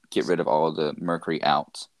like get rid of all of the mercury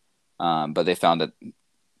out. But they found that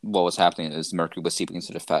what was happening is mercury was seeping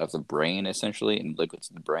into the fat of the brain essentially and liquids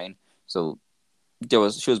in the brain. So she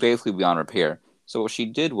was basically beyond repair. So what she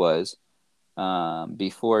did was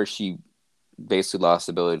before she basically lost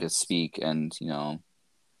the ability to speak and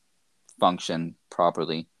function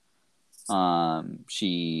properly,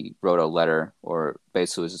 she wrote a letter or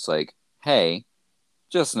basically was just like, hey,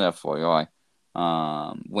 just an FYI,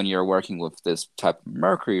 when you're working with this type of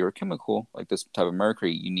mercury or chemical, like this type of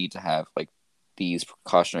mercury, you need to have like these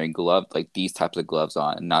precautionary gloves, like these types of gloves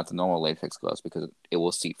on, and not the normal latex gloves because it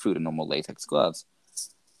will seep through the normal latex gloves.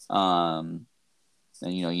 Um,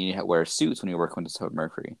 and you need to wear suits when you're working with this type of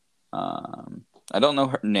mercury. I don't know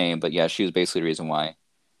her name, but yeah, she was basically the reason why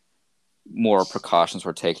more precautions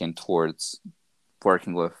were taken towards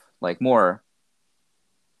working with like more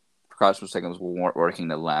precautions were taken with working in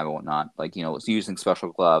the lab and whatnot. Like it's using special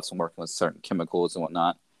gloves and working with certain chemicals and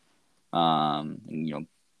whatnot. And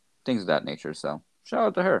things of that nature. So shout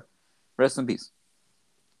out to her. Rest in peace.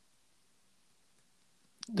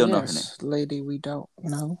 Don't know her name. Yes, lady, we don't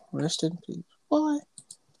know. Rest in peace. Boy.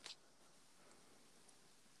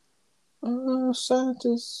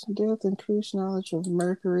 Scientists death increased knowledge of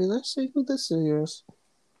mercury. Let's see who this is.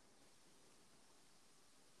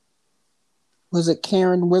 Was it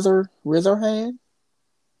Karen Witherhead?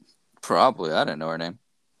 Probably. I didn't know her name.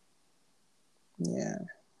 Yeah.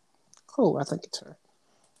 Cool, I think it's her.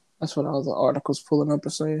 That's what all the articles pulling up are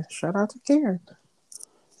saying. Shout out to Karen.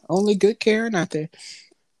 Only good Karen out there.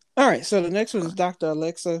 All right, so the next one is Dr.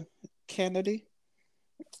 Alexa Kennedy,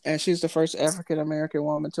 and she's the first African American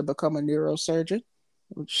woman to become a neurosurgeon.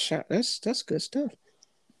 That's good stuff.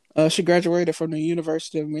 She graduated from the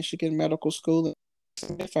University of Michigan Medical School in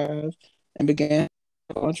 1975 and began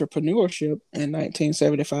entrepreneurship in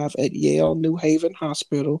 1975 at Yale New Haven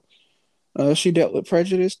Hospital. She dealt with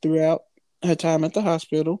prejudice throughout her time at the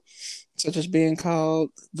hospital, such as being called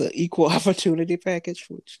the equal opportunity package,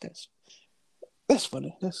 which that's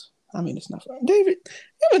funny. It's not funny. David,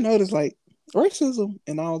 you ever notice like racism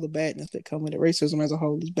and all the badness that come with it? Racism as a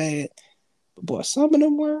whole is bad, but boy, some of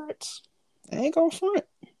them words, I ain't gonna front.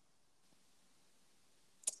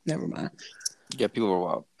 Never mind. Yeah, people were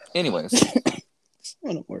wild. Anyways, Some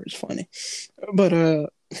of the words funny, but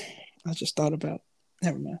I just thought about.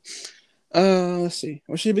 Never mind. Let's see.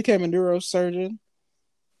 When she became a neurosurgeon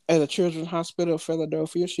at a children's hospital of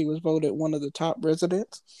Philadelphia, she was voted one of the top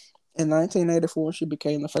residents. In 1984, she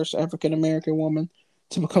became the first African American woman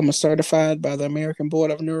to become a certified by the American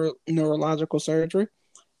Board of Neurological Surgery.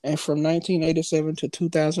 And from 1987 to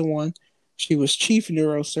 2001, she was chief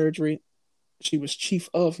neurosurgery. She was chief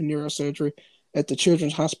of neurosurgery at the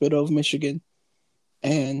Children's Hospital of Michigan.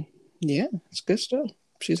 And yeah, it's good stuff.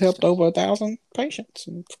 She's helped over 1,000 patients,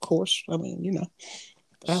 and of course, I mean, shout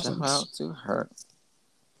thousands. out to her.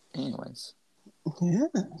 Anyways, Yeah,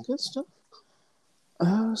 good stuff.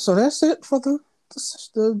 So that's it for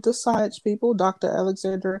the science people: Dr.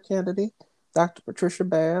 Alexandra Kennedy, Dr. Patricia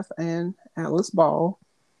Bath, and Alice Ball.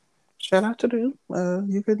 Shout out to them.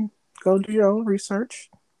 You can go do your own research.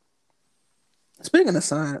 Speaking of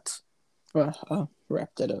science, well, I'll wrap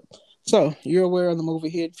that up. So, you're aware of the movie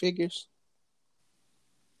Hidden Figures?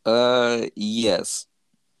 yes.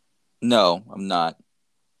 No, I'm not.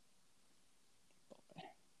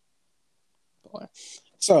 Boy.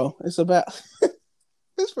 So, it's about.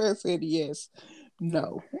 This man said yes.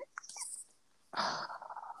 No.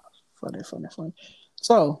 Funny, funny, funny.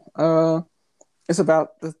 So, it's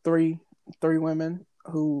about the three women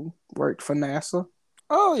who worked for NASA.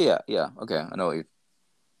 Oh yeah, yeah. Okay, I know what you.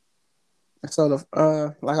 Sort of,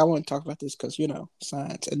 like I want to talk about this because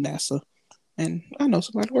science and NASA, and I know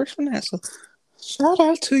somebody who works for NASA. Shout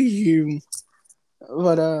out to you.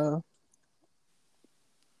 But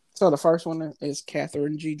so the first one is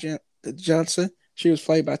Catherine Johnson. She was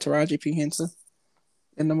played by Taraji P Henson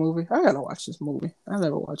in the movie. I gotta watch this movie. I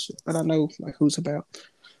never watched it, but I know like who's about.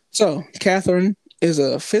 So Catherine is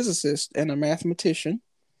a physicist and a mathematician,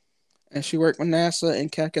 and she worked with NASA in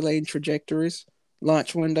calculating trajectories,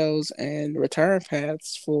 launch windows, and return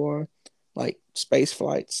paths for like space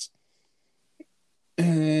flights.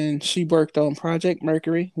 And she worked on Project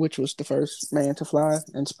Mercury, which was the first man to fly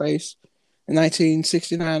in space. In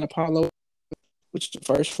 1969, Apollo, which is the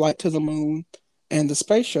first flight to the moon, and the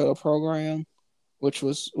space shuttle program, which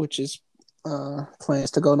is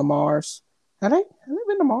plans to go to Mars. Have they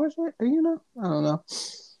been to Mars yet? Do you know? I don't know.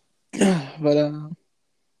 But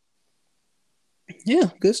yeah,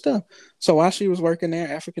 good stuff. So while she was working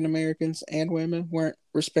there, African Americans and women weren't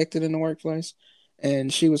respected in the workplace,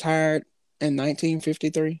 and she was hired in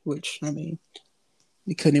 1953, which I mean,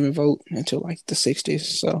 you couldn't even vote until like the 60s,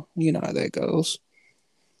 so you know how that goes.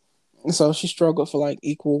 And so she struggled for like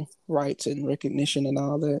equal rights and recognition and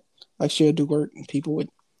all that. Like she'll do work and people would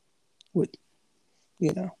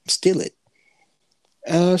steal it.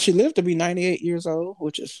 She lived to be 98 years old,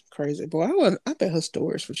 which is crazy. Boy, I bet her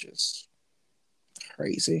stories were just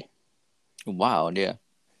crazy. Wow, yeah.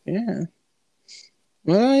 Yeah.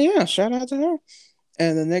 Well, yeah. Shout out to her.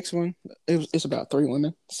 And the next one, it's about three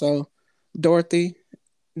women. So Dorothy,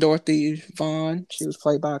 Dorothy Vaughn. She was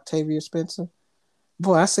played by Octavia Spencer.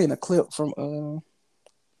 Boy, I seen a clip from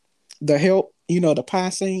The Help. You know the pie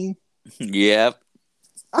scene. Yep.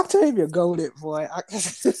 Octavia goaded boy.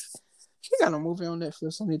 She got a movie on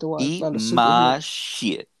Netflix. I need to watch Eat about a my superhero.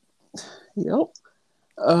 shit. Yep. You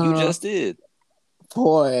Uh, just did.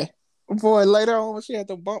 boy, boy. Later on, when she had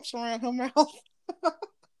the bumps around her mouth.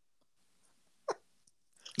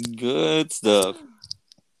 Good stuff.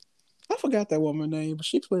 I forgot that woman's name, but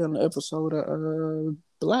she played on the episode of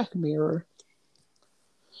Black Mirror.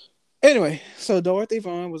 Anyway, so Dorothy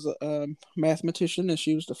Vaughan was a mathematician, and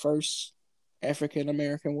she was the first African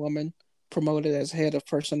American woman promoted as head of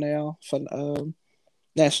personnel for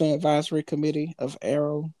National Advisory Committee of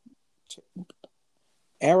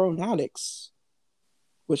Aeronautics,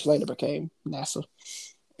 which later became NASA.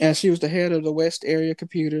 And she was the head of the West Area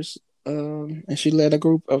Computers, and she led a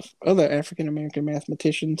group of other African American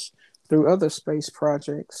mathematicians through other space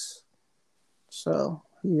projects. So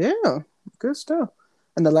yeah, good stuff.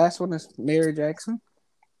 And the last one is Mary Jackson,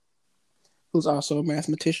 who's also a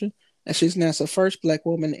mathematician, and she's NASA's first Black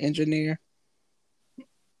woman engineer.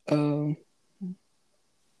 Um,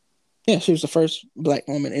 yeah, she was the first Black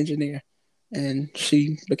woman engineer, and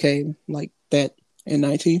she became like that in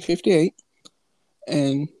 1958.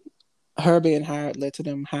 And her being hired led to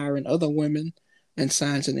them hiring other women in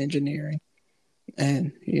science and engineering,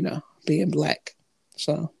 and being Black.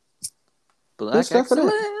 So good Black stuff for that.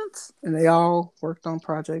 excellence. And they all worked on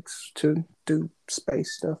projects to do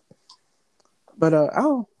space stuff. But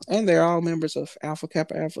and they're all members of Alpha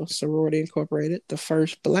Kappa Alpha Sorority Incorporated, the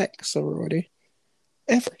first Black sorority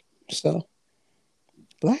ever. So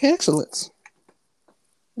Black excellence.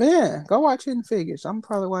 But yeah, go watch Hidden Figures. I'm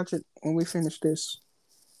probably watch it when we finish this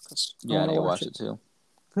because I Yeah, I want need to to watch watch it. it too.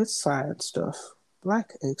 Good science stuff.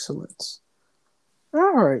 Black excellence.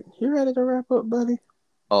 All right, you ready to wrap up, buddy?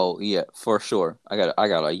 Oh yeah, for sure. I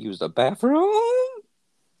gotta use the bathroom.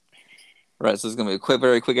 Right, so it's gonna be a quick,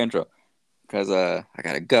 very quick intro because I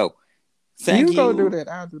gotta go. Thank You go do you. that.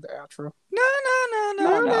 I'll do the outro. No, no, No, no,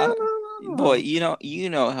 no, no, no. no, no, Boy, no. you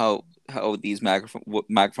know how these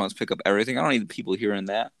microphones pick up everything. I don't need people hearing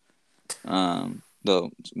that.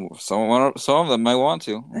 Though some of them might want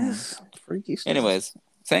to. That's freaky stuff. Anyways,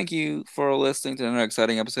 thank you for listening to another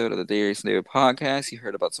exciting episode of the Darius and David podcast. You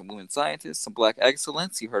heard about some women scientists, some black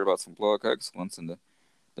excellence. You heard about some black excellence in the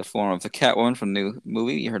form of the Catwoman from the new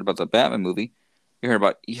movie. You heard about the Batman movie. You heard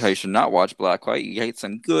about how you should not watch Black White. You get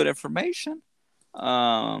some good information.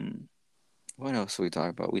 Um, what else did we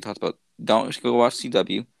talk about? We talked about don't go watch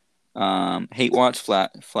CW. Hate watch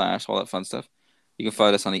Flash, all that fun stuff. You can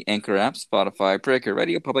find us on the Anchor app, Spotify, Breaker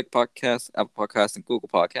Radio, Public Podcast, Apple Podcast, and Google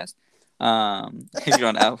Podcast. If you're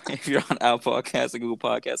on Apple Podcasts and Google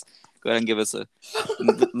Podcasts, go ahead and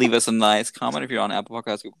leave us a nice comment. If you're on Apple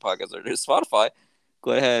Podcasts, Google Podcasts, or Spotify,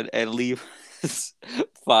 go ahead and leave us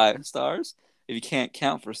 5 stars. If you can't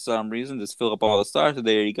count for some reason, just fill up all the stars. So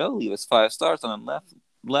there you go. Leave us 5 stars, and then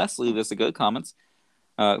lastly, leave us a good comments.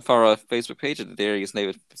 Follow our Facebook page at the Darius and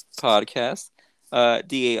David podcast.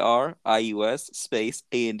 DARIUS space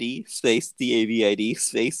AND space DAVID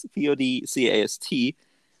space PODCAST.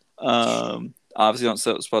 Obviously, don't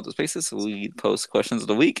spell the spaces. So we post questions of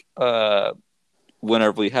the week.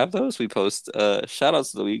 Whenever we have those, we post shout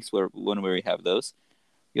outs of the weeks when we have those.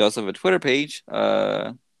 We also have a Twitter page.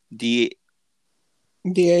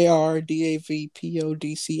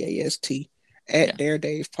 DARDAVPODCAST at Yeah. Dare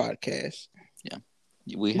Dave Podcast. Yeah.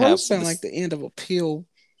 We Well, have this sounds like the end of a pill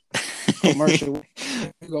commercial.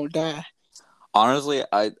 We're gonna die. Honestly,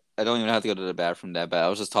 I don't even have to go to the bathroom that bad. I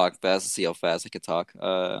was just talking fast to see how fast I could talk.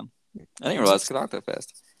 I didn't realize I could talk that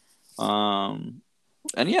fast. And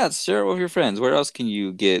yeah, share it with your friends. Where else can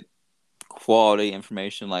you get quality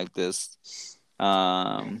information like this?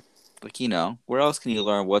 Where else can you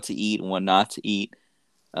learn what to eat and what not to eat?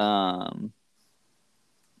 What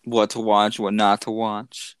to watch, what not to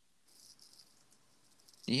watch.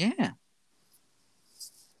 Yeah.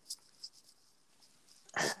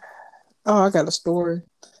 Oh, I got a story.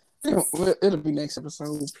 It'll be next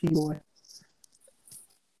episode. P-Boy.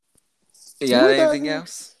 You got We anything done?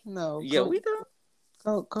 else? No. Yeah, we done.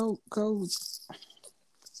 Go.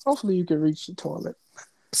 Hopefully you can reach the toilet.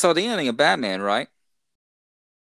 So the ending of Batman, right?